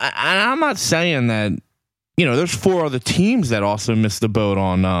I'm not saying that there's four other teams that also missed the boat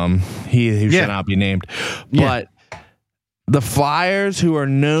on he should not be named. But the Flyers, who are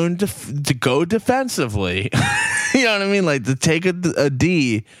known to go defensively, you know what I mean? Like to take a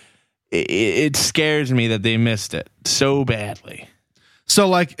D, it scares me that they missed it so badly. So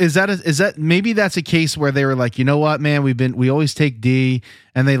like, is that maybe that's a case where they were like, you know what, man, we always take D,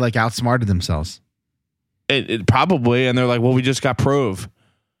 and they like outsmarted themselves. It probably, and they're like, well, we just got Prove.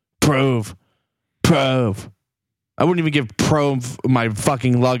 I wouldn't even give Prove my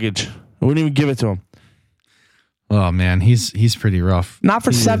fucking luggage. I wouldn't even give it to him. Oh man, he's pretty rough. Not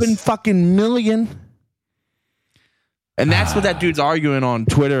for $7 fucking million. And that's what that dude's arguing on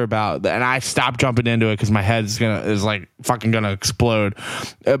Twitter about. And I stopped jumping into it because my head is like fucking gonna explode.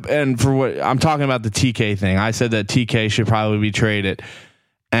 And for what I'm talking about, the TK thing, I said that TK should probably be traded.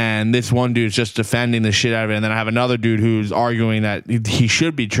 And this one dude's just defending the shit out of it. And then I have another dude who's arguing that he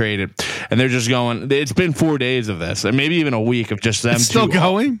should be traded. And they're just going, it's been 4 days of this, and maybe even a week of just them. It's still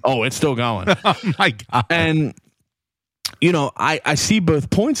going? Oh, it's still going. Oh my God. And I see both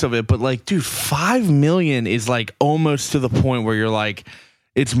points of it, but like, dude, $5 million is like almost to the point where you're like,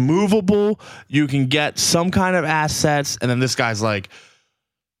 it's movable. You can get some kind of assets. And then this guy's like,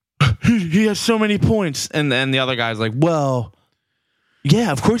 he has so many points. And then the other guy's like, well,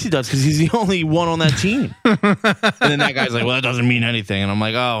 yeah, of course he does, because he's the only one on that team. And then that guy's like, well, that doesn't mean anything. And I'm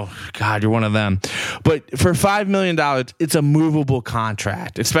like, oh, God, you're one of them. But for $5 million, it's a movable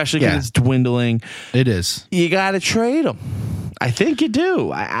contract, especially because it's dwindling. It is. You got to trade him. I think you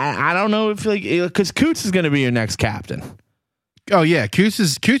do. I don't know if because Coots is going to be your next captain. Oh, yeah. Coots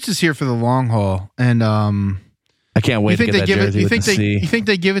is here for the long haul. And I can't wait to get that jersey you think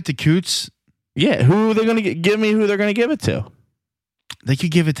they give it to Coots? Yeah. Who are they going to give me who they're going to give it to? They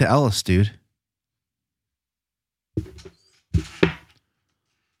could give it to Ellis, dude.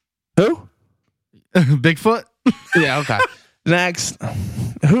 Who? Bigfoot? Yeah, okay. Next.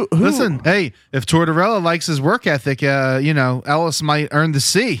 Who? Listen, hey, if Tortorella likes his work ethic, Ellis might earn the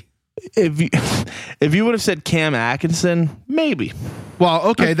C. If you would have said Cam Atkinson, maybe. Well,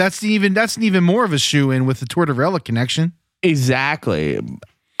 okay, that's even more of a shoe-in with the Tortorella connection. Exactly.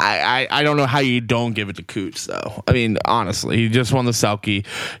 I don't know how you don't give it to Coots, though. I mean, honestly, he just won the Selke.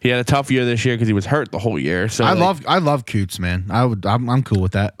 He had a tough year this year because he was hurt the whole year. So I love Coots, man. I'm cool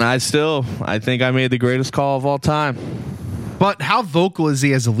with that. I think I made the greatest call of all time. But how vocal is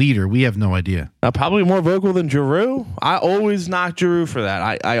he as a leader? We have no idea. Probably more vocal than Giroux. I always knock Giroux for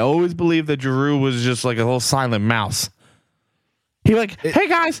that. I always believe that Giroux was just like a little silent mouse. He hey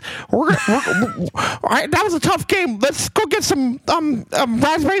guys, all right, that was a tough game. Let's go get some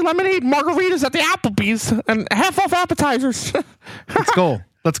raspberry lemonade margaritas at the Applebee's and half off appetizers. Let's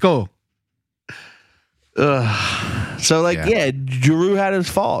go. So Giroux had his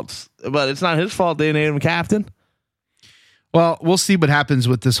faults, but it's not his fault they named him captain. Well, we'll see what happens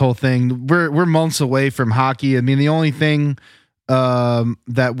with this whole thing. We're months away from hockey. I mean, the only thing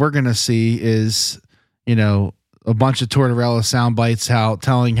that we're gonna see is a bunch of Tortorella sound bites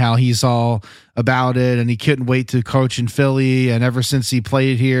telling how he's all about it and he couldn't wait to coach in Philly. And ever since he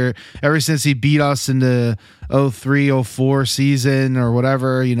played here, ever since he beat us in the 03-04 season or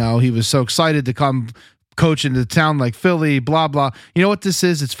whatever, he was so excited to come coach in a town like Philly, blah, blah. You know what this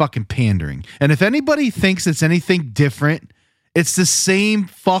is? It's fucking pandering. And if anybody thinks it's anything different, it's the same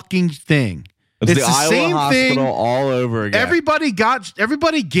fucking thing. It's the Iowa same hospital thing all over again. Everybody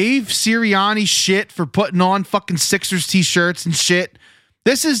gave Sirianni shit for putting on fucking Sixers t-shirts and shit.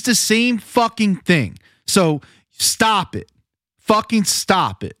 This is the same fucking thing. So stop it. Fucking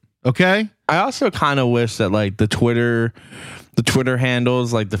stop it. Okay? I also kind of wish that like the Twitter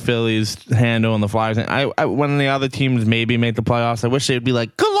handles, like the Phillies handle and the Flyers, when the other teams maybe make the playoffs, I wish they'd be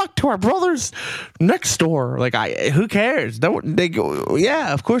like, good luck to our brothers next door. Like, who cares? They go,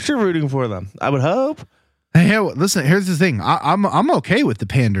 yeah, of course you're rooting for them. I would hope. Hey, listen, here's the thing. I'm okay with the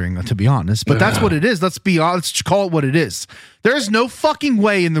pandering, to be honest, but that's what it is. Let's be honest. Let's call it what it is. There is no fucking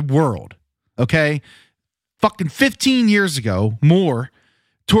way in the world, okay? Fucking 15 years ago, more,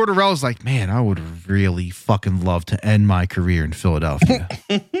 Tortorella's like, man, I would really fucking love to end my career in Philadelphia.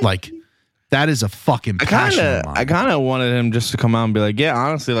 Like, that is a fucking passion of mine. I kind of wanted him just to come out and be like, yeah,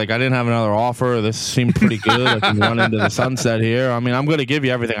 honestly, like I didn't have another offer. This seemed pretty good. I can run into the sunset here. I mean, I'm going to give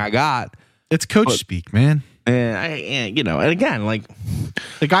you everything I got. It's coach speak, man. And you know, and again, like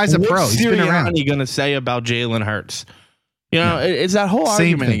the guy's a pro. He's been around. What's Sirianni going to say about Jalen Hurts? You know, it's that whole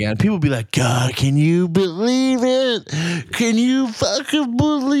argument again. People be like, God, can you believe it? Can you fucking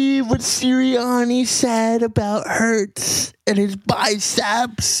believe what Sirianni said about Hurts and his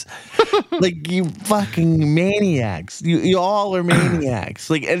biceps? Like, you fucking maniacs. You all are maniacs.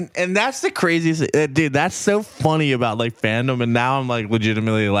 Like, and that's the craziest, dude, that's so funny about like fandom. And now I'm like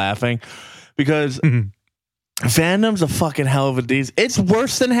legitimately laughing because fandom's a fucking hell of a disease. It's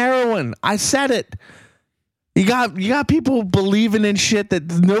worse than heroin. I said it. You got people believing in shit that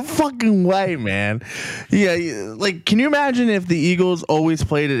there's no fucking way, man. Yeah, like, can you imagine if the Eagles always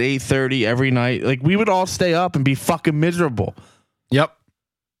played at 8:30 every night? Like, we would all stay up and be fucking miserable. Yep.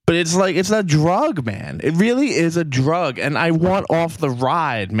 But it's like, it's a drug, man. It really is a drug, and I want off the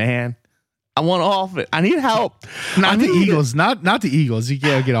ride, man. I want off it. I need help. Not the Eagles. Not the Eagles. You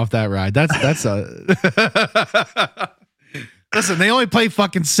can't get off that ride. That's a. Listen, they only play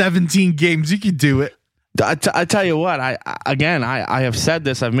fucking 17 games. You can do it. I tell you what, I have said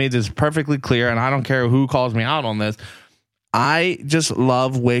this, I've made this perfectly clear, and I don't care who calls me out on this. I just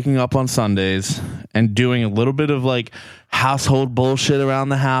love waking up on Sundays and doing a little bit of like household bullshit around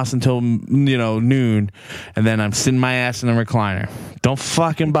the house until, you know, noon, and then I'm sitting my ass in the recliner. Don't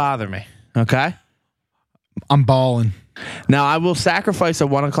fucking bother me, okay? I'm balling. Now, I will sacrifice a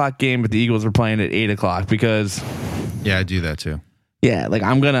 1:00 game if the Eagles are playing at 8:00 because... Yeah, I do that too. Yeah, like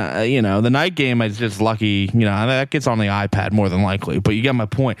I'm going to, you know, the night game is just lucky, you know, that gets on the iPad more than likely, but you get my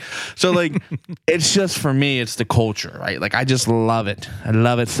point. So like, it's just for me, it's the culture, right? Like I just love it. I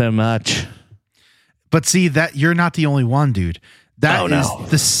love it so much. But see that you're not the only one, dude. That is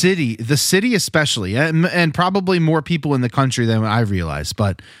the city especially, and probably more people in the country than I realize,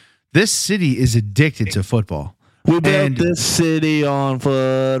 but this city is addicted to football. We built this city on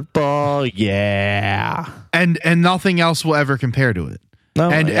football, yeah. And nothing else will ever compare to it.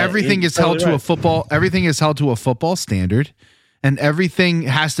 No, and everything is held to a football. Everything is held to a football standard, and everything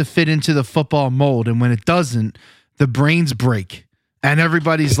has to fit into the football mold. And when it doesn't, the brains break, and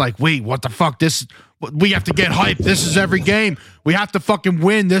everybody's like, "Wait, what the fuck? This we have to get hyped. This is every game. We have to fucking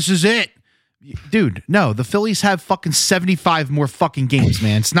win. This is it." Dude, no, the Phillies have fucking 75 more fucking games,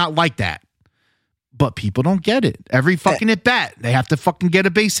 man. It's not like that. But people don't get it. Every fucking at bat, they have to fucking get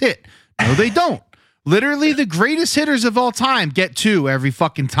a base hit. No, they don't. Literally, the greatest hitters of all time get 2 every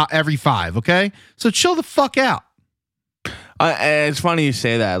fucking every 5. Okay, so chill the fuck out. It's funny you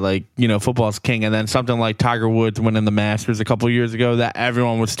say that. Like, you know, football's king, and then something like Tiger Woods winning the Masters a couple years ago, that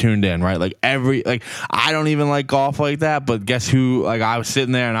everyone was tuned in, right? Like I don't even like golf like that, but guess who? Like, I was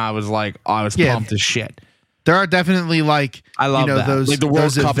sitting there and I was pumped as shit. There are definitely like, I love that. Those, like the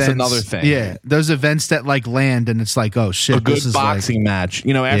World Cup's events, another thing. Yeah, those events that like land and it's like, oh shit, a good this is boxing like, match.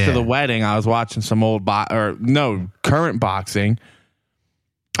 You know, after the wedding, I was watching some old current boxing.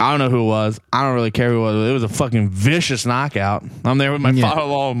 I don't know who it was. I don't really care who it was. It was a fucking vicious knockout. I'm there with my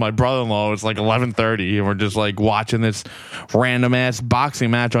father-in-law and my brother-in-law. It's like 11:30, and we're just like watching this random ass boxing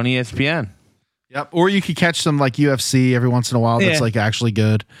match on ESPN. Yep. Or you could catch some like UFC every once in a while. That's like actually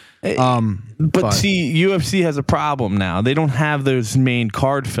good. But see, UFC has a problem now. They don't have those main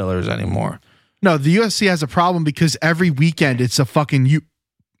card fillers anymore. No, the UFC has a problem because every weekend it's a fucking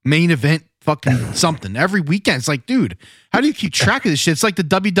main event fucking something. Every weekend. It's like, dude, how do you keep track of this shit? It's like the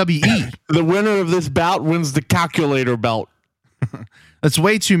WWE. The winner of this bout wins the calculator belt. That's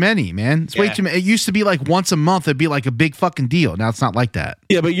way too many, man. It's way too many. It used to be like once a month, it'd be like a big fucking deal. Now it's not like that.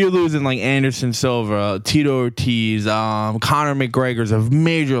 Yeah, but you're losing like Anderson Silva, Tito Ortiz, Conor McGregor's a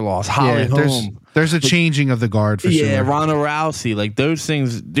major loss. Holly Holm. There's a changing of the guard for sure. Yeah, Ronda Rousey, like those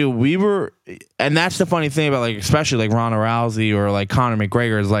things, dude. We were, and that's the funny thing about like, especially like Ronda Rousey or like Conor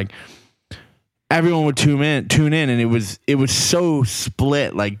McGregor is like everyone would tune in, and it was so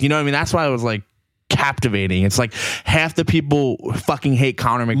split. Like, you know what I mean? That's why it was like captivating. It's like half the people fucking hate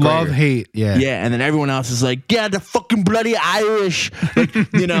Conor McGregor. Love, hate, yeah. Yeah, and then everyone else is like, yeah, the fucking bloody Irish. Like,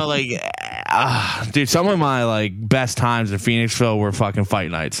 you know, like, dude, some of my like best times in Phoenixville were fucking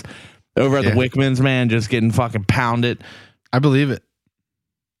fight nights. Over at the Wickmans, man, just getting fucking pounded. I believe it.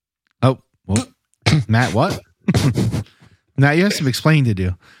 Oh, well, Matt, what? Now you have some explaining to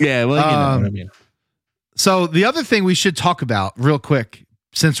do. Yeah, well, you know what I mean. So the other thing we should talk about real quick,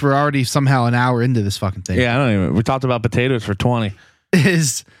 since we're already somehow an hour into this fucking thing. Yeah, I don't even. We talked about potatoes for 20.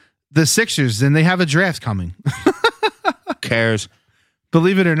 Is the Sixers, and they have a draft coming. Who cares?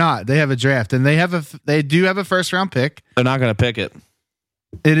 Believe it or not, they have a draft, and they do have a first round pick. They're not going to pick it.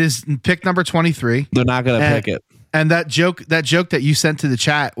 It is pick number 23. They're not going to pick it. And that joke that you sent to the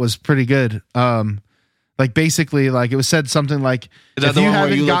chat was pretty good. Like basically, like it was said something like, "Is that the one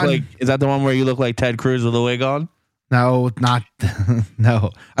where you look like? Is that the one where you look like Ted Cruz with a wig on?" No, not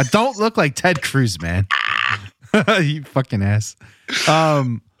no. I don't look like Ted Cruz, man. You fucking ass.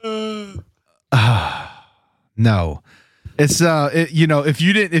 No. It's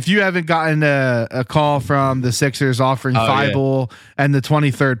if you haven't gotten a call from the Sixers offering Thibault and the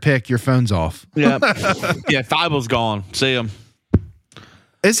 23rd pick, your phone's off. Yeah, yeah. Thibault's gone. See him.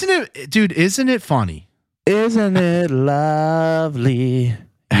 Isn't it funny? Isn't it lovely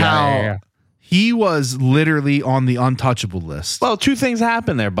how he was literally on the untouchable list? Well, two things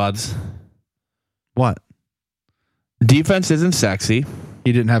happened there, buds. What? Defense isn't sexy.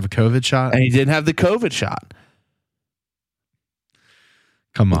 He didn't have a COVID shot, and he didn't have the COVID shot.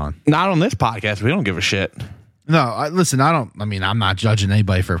 Come on. Not on this podcast. We don't give a shit. No, listen, I'm not judging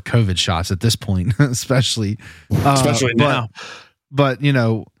anybody for COVID shots at this point, especially now. But,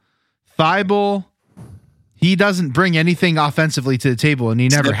 Thibault, he doesn't bring anything offensively to the table, and he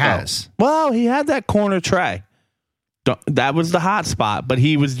never has. Well, he had that corner tray. That was the hot spot, but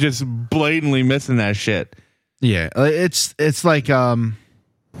he was just blatantly missing that shit. Yeah, it's like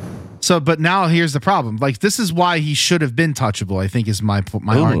So, but now here's the problem. Like, this is why he should have been touchable, I think, is my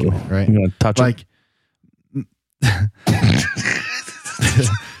argument, right? You gonna touch like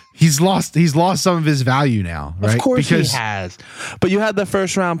he's lost some of his value now, right? Of course he has. But you had the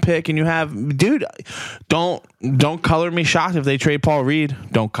first round pick, and you have, dude, don't color me shocked if they trade Paul Reed.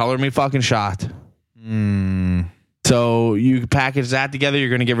 Don't color me fucking shocked. So you package that together. You're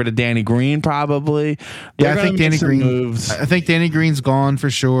going to get rid of Danny Green, probably. Yeah, I think Danny Green's gone for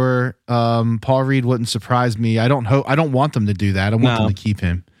sure. Paul Reed wouldn't surprise me. I don't want them to do that. I want them to keep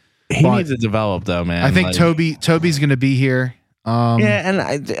him. He needs to develop, though, man. I think Toby's going to be here.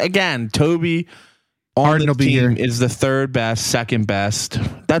 Again, Toby on the team is the third best, second best.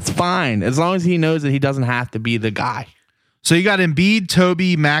 That's fine as long as he knows that he doesn't have to be the guy. So you got Embiid,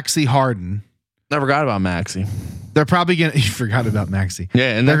 Toby, Maxey, Harden. I forgot about Maxey. They're probably gonna. You forgot about Maxey.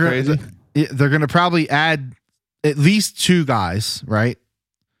 Yeah, isn't that crazy? They're gonna probably add at least two guys, right?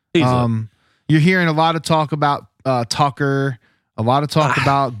 Easily. You're hearing a lot of talk about Tucker. A lot of talk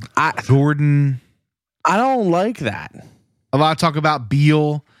about Gordon. I don't like that. A lot of talk about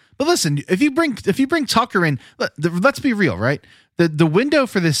Beal. But listen, if you bring Tucker in, let's be real, right? The window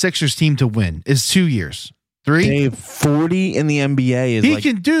for the Sixers team to win is 2 years. 3? Dave, 40 in the NBA is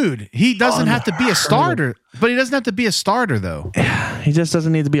he doesn't have to be a starter, but he doesn't have to be a starter though. He just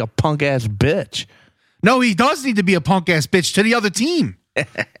doesn't need to be a punk ass bitch. No, he does need to be a punk ass bitch to the other team.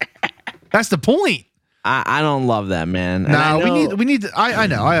 That's the point. I don't love that, man. No, we need. I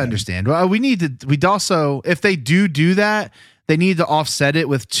know. I understand. Well, we'd also, if they do that, they need to offset it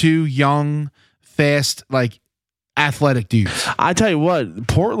with two young, fast, like athletic dudes. I tell you what,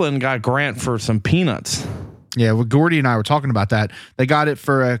 Portland got Grant for some peanuts. Yeah, well, Gordy and I were talking about that. They got it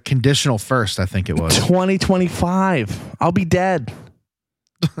for a conditional first, I think it was 2025. I'll be dead.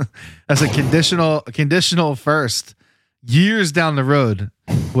 That's a conditional first, years down the road.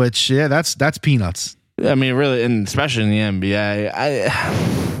 Which that's peanuts. I mean, really, and especially in the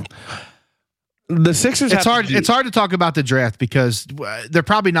NBA, the Sixers. It's hard to talk about the draft because they're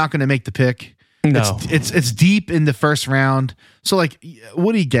probably not going to make the pick. No, it's deep in the first round. So, like,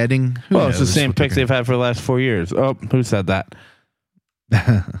 what are you getting? Well, it's the same picks they've had for the last 4 years. Oh, who said that?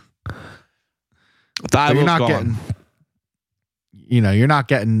 You're not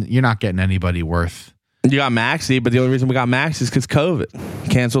getting. You're not getting anybody worth. You got Maxey, but the only reason we got Maxey is because COVID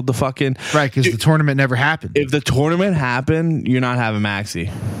canceled the fucking right because the tournament never happened. If the tournament happened, you're not having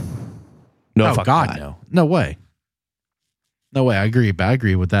Maxey. No, oh God, no way. I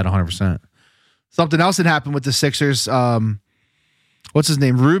agree with that 100%. Something else that happened with the Sixers. What's his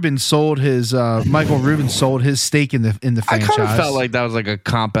name? Rubin sold his Michael Rubin sold his stake in the franchise. I kind of felt like that was like a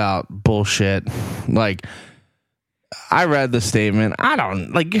comp out bullshit. Like, I read the statement. I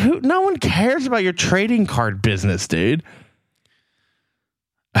don't like no one cares about your trading card business, dude.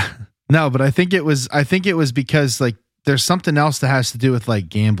 No, but I think it was because like there's something else that has to do with like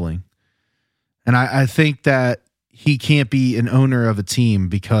gambling. And I think that he can't be an owner of a team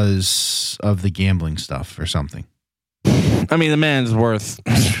because of the gambling stuff or something. I mean, the man's worth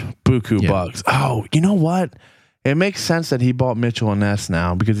buku bucks. Oh, you know what? It makes sense that he bought Mitchell and Ness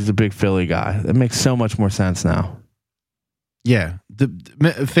now because he's a big Philly guy. It makes so much more sense now. Yeah.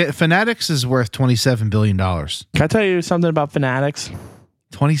 Fanatics is worth $27 billion. Can I tell you something about Fanatics?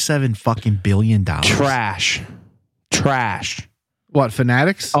 $27 fucking billion. Trash. What,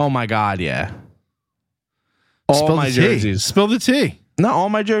 Fanatics? Oh my God, yeah. All my jerseys. Spill the tea. No, all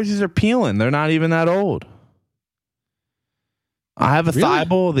my jerseys are peeling. They're not even that old. I have a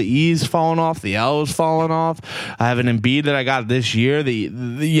Thibault, the E's falling off, the L's falling off. I have an Embiid that I got this year. The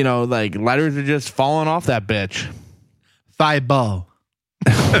like letters are just falling off that bitch. Thibault.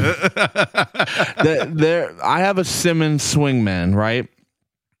 I have a Simmons swingman, right?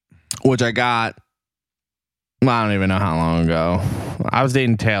 Which I got, I don't even know how long ago. I was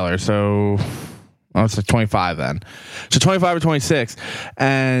dating Taylor, so I was like 25 then. So 25 or 26.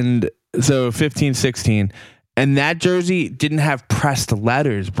 And so 15, 16. And that jersey didn't have pressed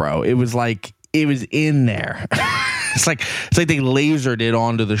letters, bro. It was like, it was in there. It's like they lasered it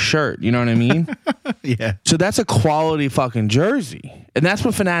onto the shirt. You know what I mean? Yeah. So that's a quality fucking jersey. And that's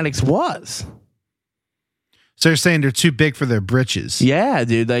what Fanatics was. So you're saying they're too big for their britches? Yeah,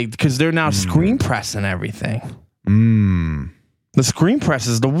 dude. Like, because they're now screen pressing everything. The screen press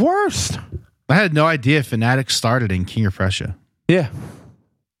is the worst. I had no idea Fanatics started in King of Prussia. Yeah.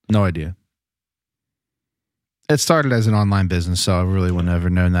 No idea. It started as an online business, so I really wouldn't have ever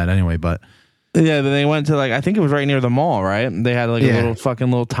known that anyway. But yeah, they went to like, I think it was right near the mall, right? They had like a little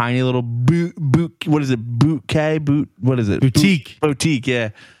fucking little tiny little boot. What is it? What is it? Boutique.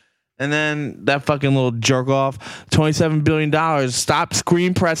 Yeah. And then that fucking little jerk off, $27 billion. Stop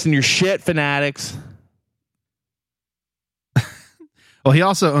screen pressing your shit, Fanatics. Well, he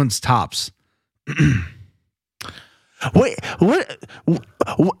also owns Topps. Wait, what?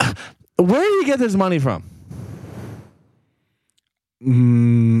 Where did he get this money from?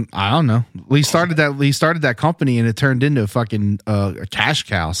 I don't know. He started that company and it turned into fucking a cash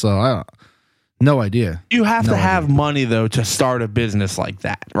cow. So no idea. You have to have money though to start a business like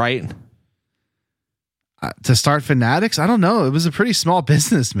that, right? To start Fanatics, I don't know. It was a pretty small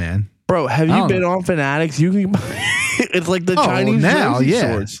business, man. Bro, have you been on Fanatics? You can. It's like the Chinese now,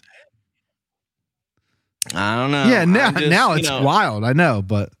 swords. I don't know. Yeah, now it's wild. I know,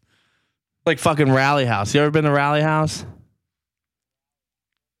 but like fucking Rally House. You ever been to Rally House?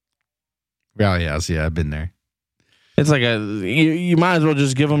 Rally House, yeah, I've been there. It's like you might as well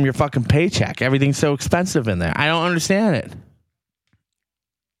just give them your fucking paycheck. Everything's so expensive in there. I don't understand it.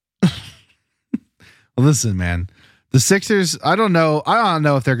 Well, listen, man. The Sixers, I don't know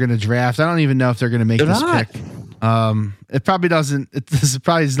if they're going to draft. I don't even know if they're going to make this pick. It probably doesn't. This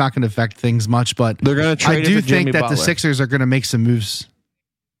probably is not going to affect things much, but they're going to trade. I do think that the Sixers are going to make some moves.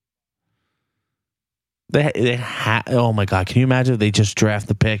 Oh my God! Can you imagine if they just draft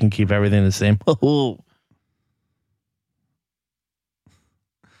the pick and keep everything the same?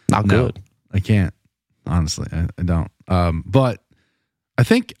 Not good. I can't. Honestly, I don't. But I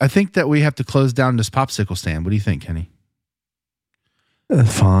think that we have to close down this popsicle stand. What do you think, Kenny?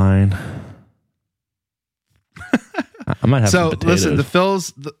 Fine. I might have some potatoes. Listen,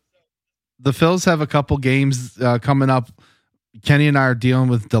 the Phils have a couple games coming up. Kenny and I are dealing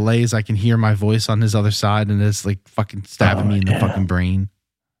with delays. I can hear my voice on his other side, and it's like fucking stabbing me in the fucking brain.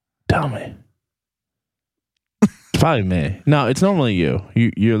 Tell me. It's probably me. No, it's normally you.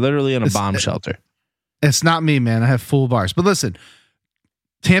 You're literally in a bomb shelter. It's not me, man. I have full bars. But listen,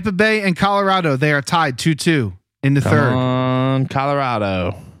 Tampa Bay and Colorado, they are tied 2-2 in the third. Come on,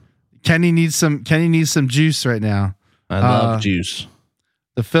 Colorado. Kenny needs some juice right now. I love juice.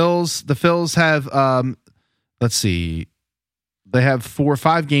 The Phils have let's see. They have 4 or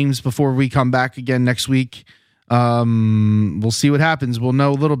 5 games before we come back again next week. We'll see what happens. We'll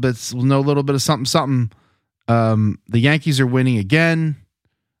know a little bit of something. The Yankees are winning again.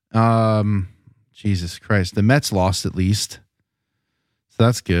 Jesus Christ. The Mets lost at least. So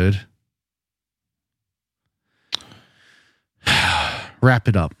that's good. Wrap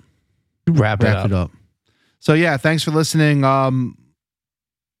it up. Wrap it up. So yeah, thanks for listening.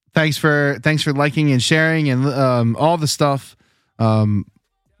 Thanks for liking and sharing and all the stuff.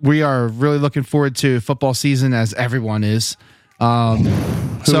 we are really looking forward to football season, as everyone is. So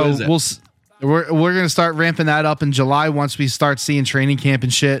is it? we're gonna start ramping that up in July once we start seeing training camp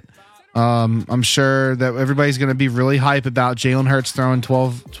and shit. I'm sure that everybody's gonna be really hype about Jalen Hurts throwing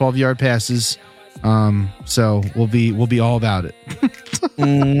 12-yard passes. So we'll be all about it.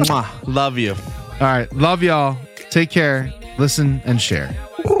 Mwah. Love you. All right, love y'all. Take care. Listen and share.